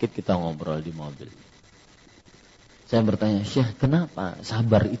rumah sakit, kita ngobrol di mobil. Saya bertanya, Syekh, kenapa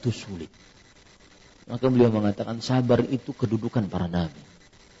sabar itu sulit? Maka beliau mengatakan, sabar itu kedudukan para nabi.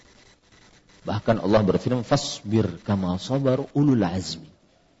 Bahkan Allah berfirman, fasbir kama sabar ulul azmi.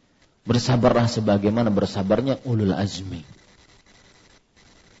 Bersabarlah sebagaimana bersabarnya ulul azmi.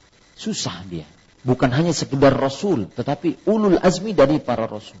 Susah dia. Bukan hanya sekedar Rasul, tetapi ulul azmi dari para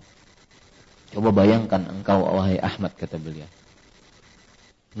Rasul. Coba bayangkan engkau, wahai Ahmad, kata beliau.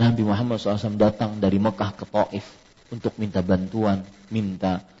 Nabi Muhammad SAW datang dari Mekah ke Taif untuk minta bantuan,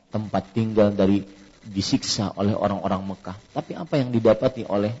 minta tempat tinggal dari disiksa oleh orang-orang Mekah. Tapi apa yang didapati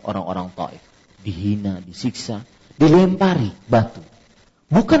oleh orang-orang Taif? Dihina, disiksa, dilempari batu.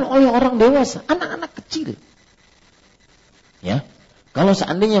 Bukan oleh orang dewasa, anak-anak kecil. Ya. Kalau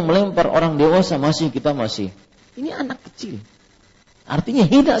seandainya melempar orang dewasa kita masih. Ini anak kecil. Artinya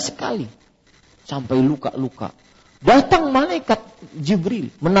hina sekali. Sampai luka-luka. Datang malaikat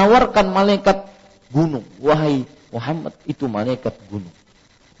Jibril menawarkan malaikat gunung. Wahai Muhammad, itu malaikat gunung.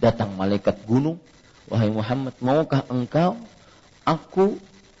 Datang malaikat gunung. Wahai Muhammad, maukah engkau aku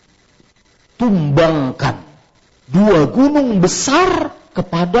tumbangkan 2 gunung besar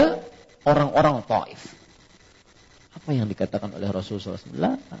kepada orang-orang Taif? Apa yang dikatakan oleh Rasulullah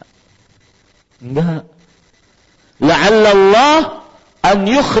SAW? Enggak. La'allallah an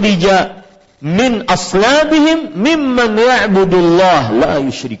yukhrija min aslabihim mimman ya'budullah la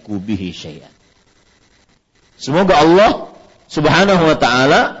yushriku bihi syai'an. Semoga Allah Subhanahu wa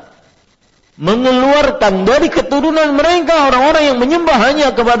ta'ala mengeluarkan dari keturunan mereka orang-orang yang menyembah hanya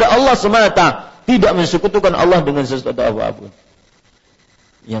kepada Allah semata, tidak mensekutukan Allah dengan sesuatu apapun.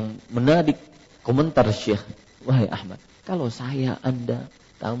 Yang menarik komentar Syekh, wahai Ahmad, kalau saya, Anda,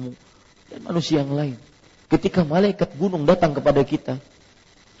 kamu, dan manusia yang lain, ketika malaikat gunung datang kepada kita,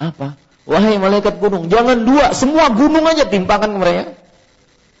 apa? Wahai malaikat gunung, jangan 2, semua gunung aja timpakan ke mereka.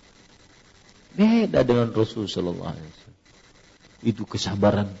 Beda dengan Rasul sallallahu alaihi wasallam. Itu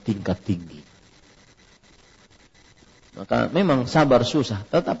kesabaran tingkat tinggi. Maka memang sabar susah,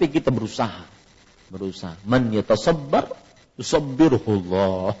 tetapi kita berusaha. Man yatasabbar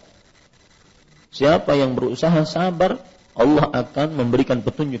yusabbirullah. Siapa yang berusaha sabar, Allah akan memberikan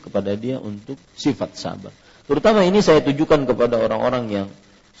petunjuk kepada dia untuk sifat sabar. Terutama ini saya tujukan kepada orang-orang yang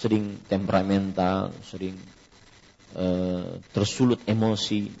sering temperamental, sering tersulut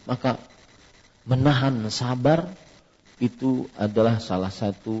emosi. Maka menahan sabar itu adalah salah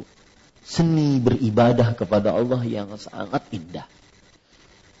satu seni beribadah kepada Allah yang sangat indah.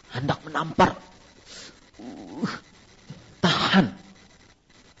 Hendak menampar, tahan.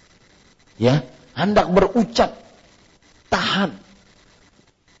 Ya, hendak berucap, tahan.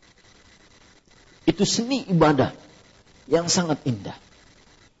 Itu seni ibadah yang sangat indah.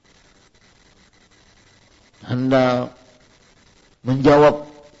 Hendak menjawab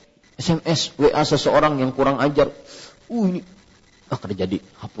SMS, WA seseorang yang kurang ajar, ini akan jadi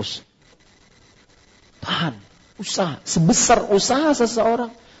hapus. Tahan, usaha. Sebesar usaha seseorang,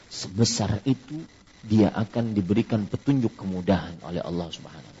 sebesar itu dia akan diberikan petunjuk kemudahan oleh Allah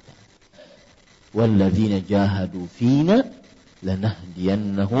Subhanahu wa taala. Walladzina jahadu fina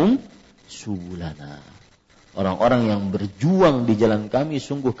lanahdiyannahum subulana. Orang-orang yang berjuang di jalan kami,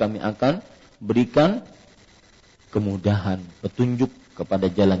 sungguh kami akan berikan kemudahan, petunjuk kepada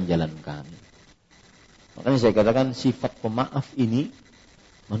jalan-jalan kami. Makanya saya katakan sifat pemaaf ini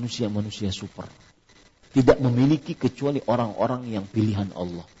manusia-manusia super. Tidak memiliki kecuali orang-orang yang pilihan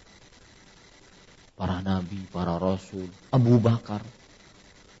Allah. Para nabi, para rasul, Abu Bakar.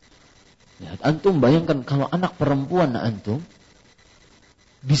 Ya, antum bayangkan kalau anak perempuan antum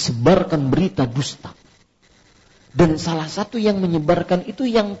disebarkan berita dusta. Dan salah satu yang menyebarkan itu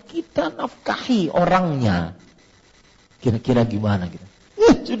yang kita nafkahi orangnya. Kira-kira gimana kita?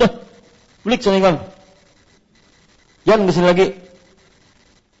 Sudah. Balik sana kamu. Jangan kesini lagi.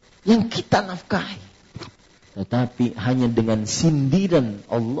 Yang kita nafkahi. Tetapi hanya dengan sindiran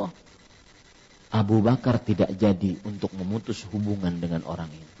Allah, Abu Bakar tidak jadi untuk memutus hubungan dengan orang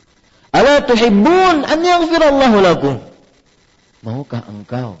ini. Ala tuhibbun an yaghfirallahu lakum? Maukah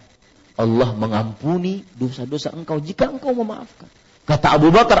engkau Allah mengampuni dosa-dosa engkau jika engkau memaafkan? Kata Abu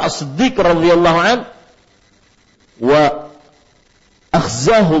Bakar As-Siddiq radhiyallahu anhu, wa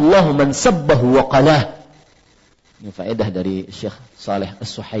akhzahu Allah man sabbahu wa qalah. Ini faedah dari Syekh Saleh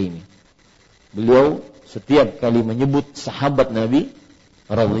As-Suhaimi. Beliau setiap kali menyebut sahabat Nabi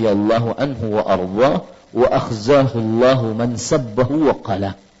radhiyallahu anhu wa arda, wa akhzahu Allah man sabbahu wa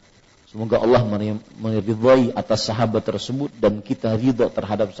qala. Semoga Allah meridhai atas sahabat tersebut dan kita ridha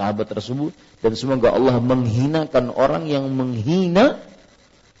terhadap sahabat tersebut, dan semoga Allah menghinakan orang yang menghina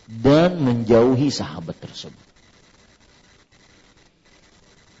dan menjauhi sahabat tersebut.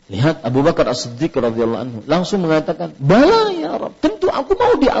 Lihat Abu Bakar As-Siddiq radhiyallahu anhu langsung mengatakan, "Bala ya Rabb, tentu aku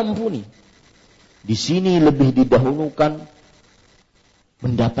mau diampuni." Di sini lebih didahulukan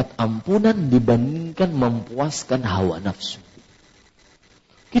mendapat ampunan dibandingkan mempuaskan hawa nafsu.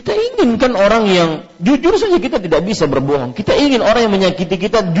 Kita inginkan orang yang jujur saja, kita tidak bisa berbohong. Kita ingin orang yang menyakiti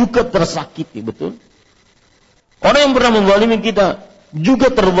kita juga tersakiti, betul? Orang yang pernah menzalimi kita juga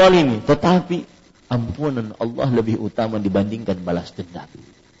terzalimi, tetapi ampunan Allah lebih utama dibandingkan balas dendam.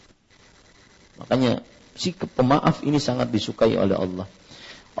 Makanya sikap pemaaf ini sangat disukai oleh Allah.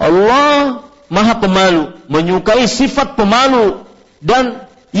 Allah Maha Pemalu, menyukai sifat pemalu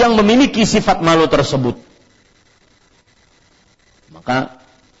dan yang memiliki sifat malu tersebut. Maka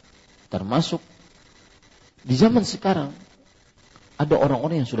termasuk di zaman sekarang ada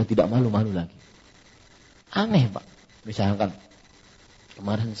orang-orang yang sudah tidak malu-malu lagi. Aneh, Pak. Misalkan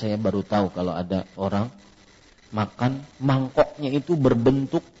kemarin saya baru tahu kalau ada orang makan mangkoknya itu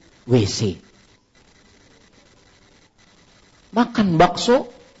berbentuk WC. Makan bakso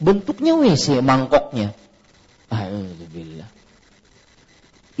bentuknya WC mangkoknya. Alhamdulillah.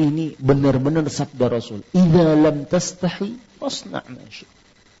 Ini benar-benar sabda Rasul. Idza lam tastahi fasna' ma syi'ta.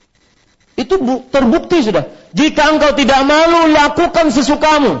 Itu terbukti sudah. Jika engkau tidak malu, lakukan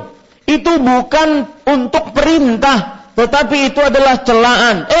sesukamu. Itu bukan untuk perintah, tetapi itu adalah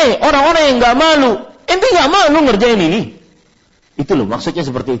celaan. Orang-orang yang enggak malu, ente enggak malu ngerjain ini. Itu loh maksudnya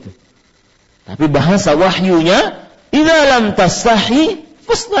seperti itu. Tapi bahasa wahyunya, idza lam tastahi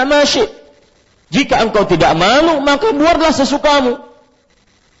fasna' ma syi'ta. Jika engkau tidak malu, maka buatlah sesukamu.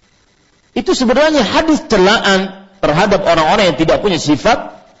 Itu sebenarnya hadis celaan terhadap orang-orang yang tidak punya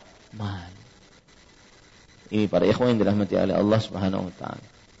sifat malu. Ini para ikhwan yang dirahmati oleh Allah Subhanahu wa taala.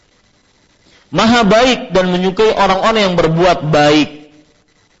 Maha baik dan menyukai orang-orang yang berbuat baik.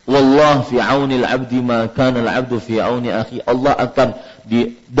 Wallahu fi auni al-'abdi ma kana al-'abdu fi auni akhi. Allah akan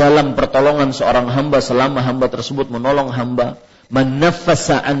di dalam pertolongan seorang hamba selama hamba tersebut menolong hamba. Man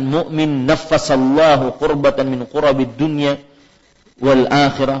naffasa an mu'min naffasallahu qurbatan min qurabid dunya wal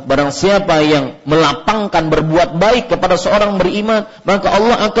akhirah. Barang siapa yang melapangkan berbuat baik kepada seorang beriman, maka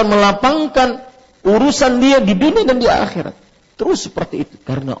Allah akan melapangkan urusan dia di dunia dan di akhirat. Terus seperti itu.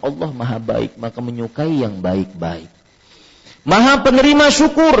 Karena Allah maha baik, maka menyukai yang baik-baik. Maha penerima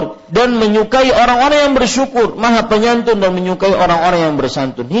syukur dan menyukai orang-orang yang bersyukur. Maha penyantun dan menyukai orang-orang yang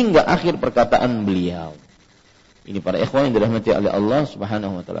bersantun. Hingga akhir perkataan beliau. Ini para ikhwan yang dirahmati oleh Allah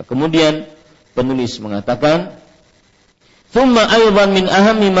Subhanahu wa taala. Kemudian penulis mengatakan, ثم أيضا من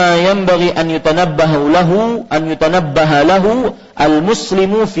أهم ما ينبغي أن يتنبه له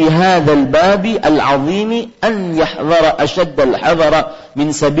المسلم في هذا الباب العظيم أن يحذر أشد الحذر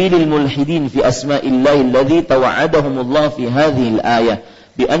من سبيل الملحدين في أسماء الله الذي توعدهم الله في هذه الآية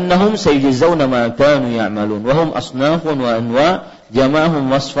بأنهم سيجزون ما كانوا يعملون وهم أصناف وأنواع جمعهم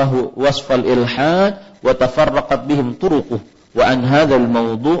وصف الإلحاد وتفرقت بهم طرقه وعن هذا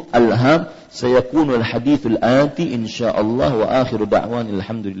الموضوع الهام سيكون الحديث الآتي insyaallah wa akhiru da'wan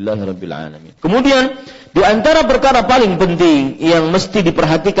alhamdulillahi rabbil alamin. Kemudian di antara perkara paling penting yang mesti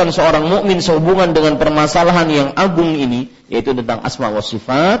diperhatikan seorang mukmin sehubungan dengan permasalahan yang agung ini, yaitu tentang asma wa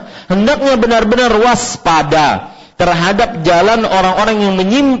sifat, hendaknya benar-benar waspada terhadap jalan orang-orang yang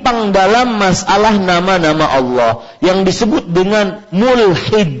menyimpang dalam masalah nama-nama Allah yang disebut dengan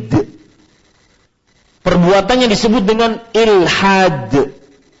mulhid. Perbuatannya disebut dengan ilhad.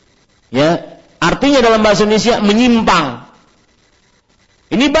 Ya, artinya dalam bahasa Indonesia menyimpang.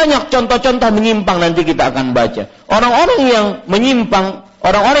 Ini banyak contoh-contoh menyimpang, nanti kita akan baca. Orang-orang yang menyimpang,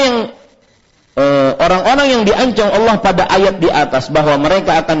 orang-orang yang diancam Allah pada ayat di atas bahwa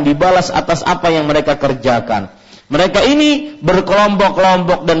mereka akan dibalas atas apa yang mereka kerjakan. Mereka ini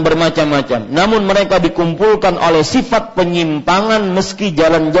berkelompok-kelompok dan bermacam-macam. Namun mereka dikumpulkan oleh sifat penyimpangan meski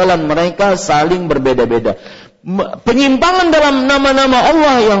jalan-jalan mereka saling berbeda-beda. Penyimpangan dalam nama-nama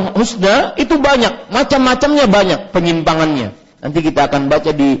Allah yang husna itu banyak, macam-macamnya banyak penyimpangannya. Nanti kita akan baca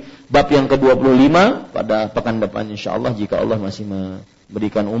di bab yang ke-25 pada pekan depan insyaallah jika Allah masih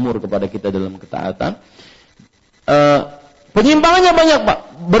memberikan umur kepada kita dalam ketaatan. Penyimpangannya banyak, Pak,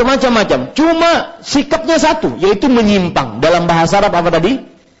 bermacam-macam. Cuma sikapnya satu, yaitu menyimpang. Dalam bahasa Arab apa tadi?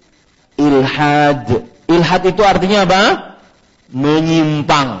 Ilhad. Ilhad itu artinya apa?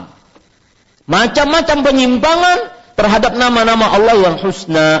 Menyimpang. Macam-macam penyimpangan terhadap nama-nama Allah yang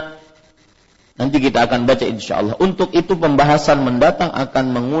husna. Nanti kita akan baca insyaallah. Untuk itu pembahasan mendatang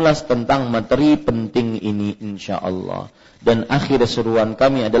akan mengulas tentang materi penting ini insyaallah. Dan akhir seruan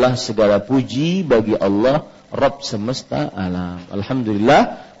kami adalah segala puji bagi Allah, Rabb semesta alam. Alhamdulillah,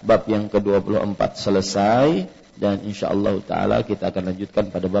 bab yang ke-24 selesai dan insyaallah taala kita akan lanjutkan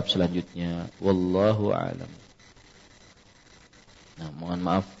pada bab selanjutnya. Wallahu a'lam. Nah, mohon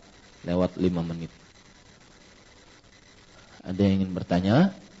maaf lewat 5 menit. Ada yang ingin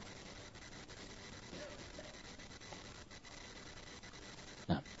bertanya?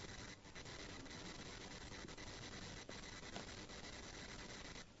 Nah.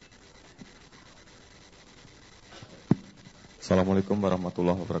 Assalamualaikum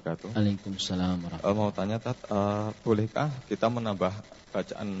warahmatullahi wabarakatuh. Waalaikumsalam warahmatullahi Mau tanya Tat, bolehkah kita menambah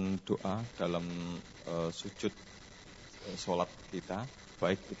bacaan doa dalam sujud sholat kita,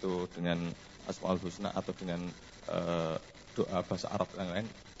 baik itu dengan Asmaul Husna atau dengan doa bahasa Arab yang lain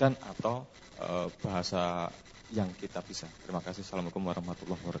dan atau bahasa yang kita bisa? Terima kasih. Assalamualaikum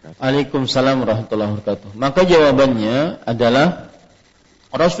warahmatullahi wabarakatuh. Waalaikumsalam warahmatullahi wabarakatuh. Maka jawabannya adalah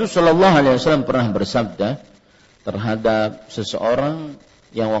Rasulullah SAW pernah bersabda terhadap seseorang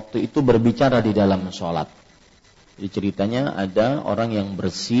yang waktu itu berbicara di dalam sholat. Jadi ceritanya ada orang yang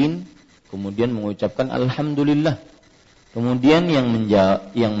bersin, kemudian mengucapkan Alhamdulillah. Kemudian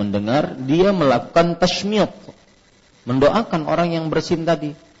yang mendengar, dia melakukan tasmiyat, mendoakan orang yang bersin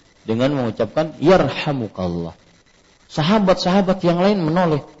tadi dengan mengucapkan Yarhamukallah. Sahabat-sahabat yang lain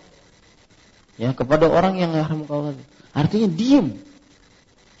menoleh ya kepada orang yang Yarhamukallah. Artinya diam.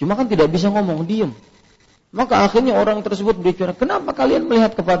 Cuma kan tidak bisa ngomong, diam. Maka akhirnya orang tersebut berbicara, kenapa kalian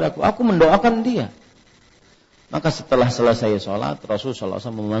melihat kepadaku? Aku mendoakan dia. Maka setelah selesai sholat, Rasulullah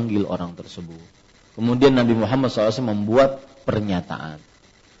SAW memanggil orang tersebut. Kemudian Nabi Muhammad SAW membuat pernyataan.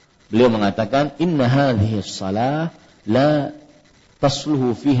 Beliau mengatakan, Inna hadhihi shalah la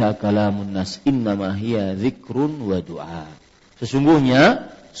tasluhu fiha kalamun nas, innama hiya dzikrun wa du'a. Sesungguhnya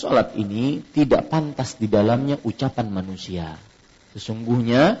sholat ini tidak pantas di dalamnya ucapan manusia.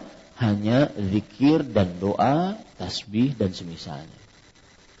 Sesungguhnya hanya zikir dan doa, tasbih dan semisalnya.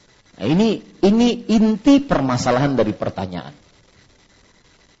 Nah, ini inti permasalahan dari pertanyaan.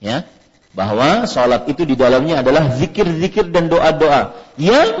 Ya, bahwa salat itu di dalamnya adalah zikir-zikir dan doa-doa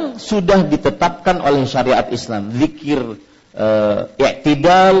yang sudah ditetapkan oleh syariat Islam. Zikir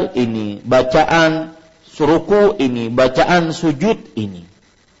i'tidal ini, bacaan ruku ini, bacaan sujud ini.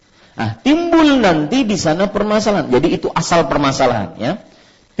 Nah, timbul nanti di sana permasalahan. Jadi itu asal permasalahan, ya.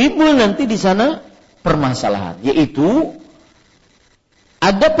 Timbul nanti di sana permasalahan, yaitu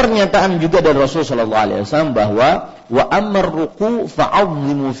ada pernyataan juga dari Rasulullah SAW bahwa wa ammar ruku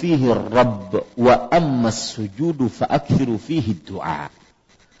fa'azzimu fihi rabb wa ammas sujudu fa'akthiru fihi du'a.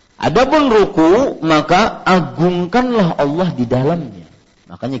 Adapun ruku maka agungkanlah Allah di dalamnya.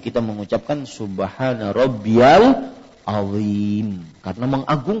 Makanya kita mengucapkan subhana rabbiyal azim karena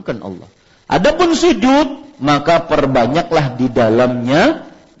mengagungkan Allah. Adapun sujud maka perbanyaklah di dalamnya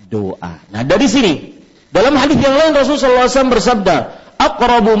doa. Nah, dari sini dalam hadis yang lain Rasulullah SAW bersabda,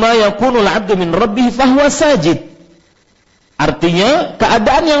 aqrabu ma yakunul 'abdu min rabbih fahuwa sajid. Artinya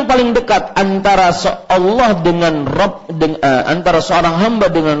keadaan yang paling dekat antara Allah dengan Rabb, antara seorang hamba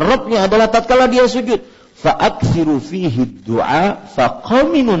dengan Rabbnya adalah tatkala dia sujud. Fa'akthiru fihi du'a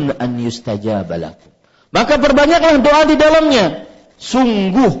faqaminun an yustajaba lakum. Maka perbanyaklah doa di dalamnya.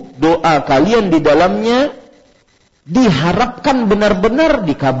 Sungguh doa kalian di dalamnya diharapkan benar-benar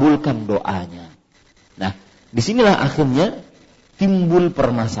dikabulkan doanya. Nah, disinilah akhirnya timbul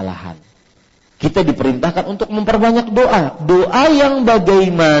permasalahan. Kita diperintahkan untuk memperbanyak doa. Doa yang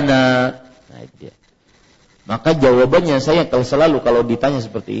bagaimana? Nah, itu dia. Maka jawabannya saya selalu kalau ditanya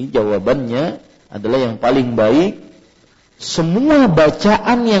seperti ini, jawabannya adalah yang paling baik. Semua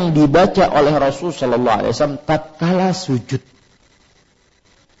bacaan yang dibaca oleh Rasul sallallahu alaihi wasallam tatkala sujud.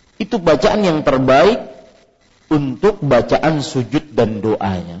 Itu bacaan yang terbaik untuk bacaan sujud dan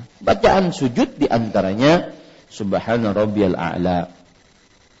doanya. Bacaan sujud diantaranya Subhana Rabbiyal A'la.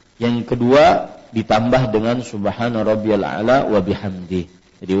 Yang kedua ditambah dengan Subhana Rabbiyal A'la wa bihamdi.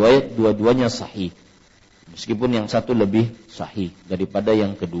 Riwayat dua-duanya sahih. Meskipun yang satu lebih sahih daripada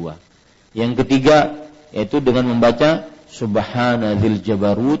yang kedua. Yang ketiga yaitu dengan membaca Subhana dzil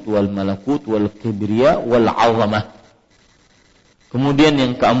jabarut wal malakut wal kibriya wal 'azamah. Kemudian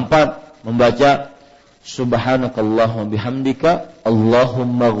yang keempat membaca Subhanakallahumma bihamdika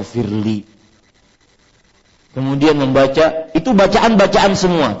Allahumma ghfirli. Kemudian membaca, itu bacaan-bacaan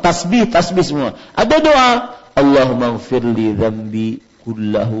semua, tasbih semua. Ada doa, Allahumma ghfirli dzambi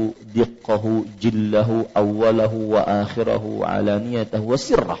kullahu diqqahu jillahu awwalahu wa akhirahu wa alaniyatahu wa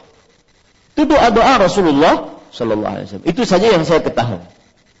sirrah. Itu doa-doa Rasulullah sallallahu alaihi wasallam. Itu saja yang saya ketahui.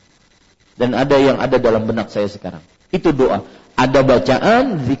 Dan ada yang ada dalam benak saya sekarang. Itu doa. Ada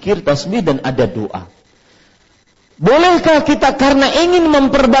bacaan, zikir, tasbih dan ada doa. Bolehkah kita karena ingin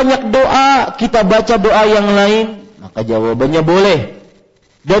memperbanyak doa, kita baca doa yang lain? Maka jawabannya boleh.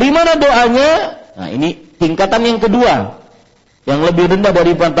 Dari mana doanya? Nah, ini tingkatan yang kedua. Yang lebih rendah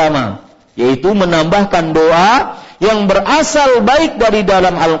dari pertama. Yaitu menambahkan doa yang berasal baik dari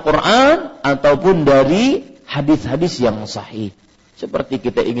dalam Al-Quran ataupun dari hadis-hadis yang sahih. Seperti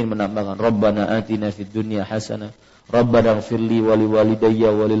kita ingin menambahkan Rabbana atina fid dunya hasanah, Rabbana ighfirli wa liwalidayya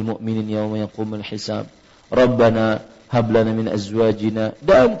wa lil mu'minin yawma yaqumul hisab, Rabbana hab lana min azwajina,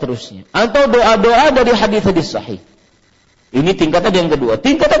 dan terusnya. Atau doa-doa dari hadis-hadis sahih. Ini tingkatan yang kedua.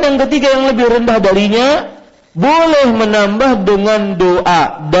 Tingkatan yang ketiga yang lebih rendah darinya, boleh menambah dengan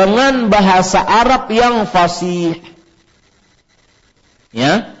doa dengan bahasa Arab yang fasih.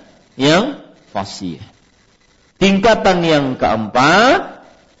 Ya, yang fasih. Tingkatan yang keempat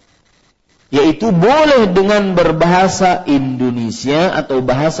yaitu boleh dengan berbahasa Indonesia atau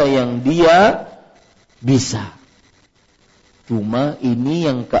bahasa yang dia bisa. Cuma ini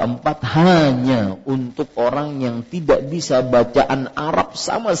yang keempat hanya untuk orang yang tidak bisa bacaan Arab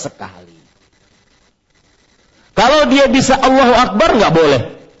sama sekali. Kalau dia bisa Allahu Akbar nggak boleh.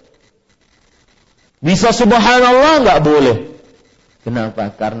 Bisa Subhanallah nggak boleh. Kenapa?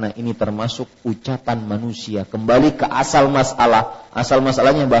 Karena ini termasuk ucapan manusia. Kembali ke asal masalah. Asal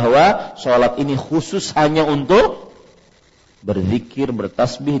masalahnya bahwa sholat ini khusus hanya untuk berzikir,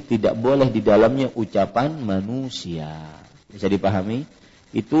 bertasbih. Tidak boleh di dalamnya ucapan manusia. Bisa dipahami?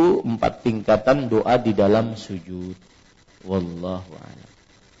 Itu 4 tingkatan doa di dalam sujud. Wallahu a'lam.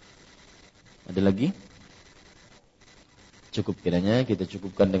 Ada lagi? Cukup kiranya kita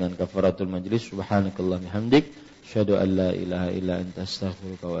cukupkan dengan kafaratul majlis. Subhanakallah bihamdik. Asyhadu an la ilaha illa anta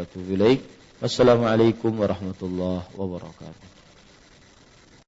astaghfiruka wa atubu ilaik. Wassalamualaikum warahmatullahi wabarakatuh.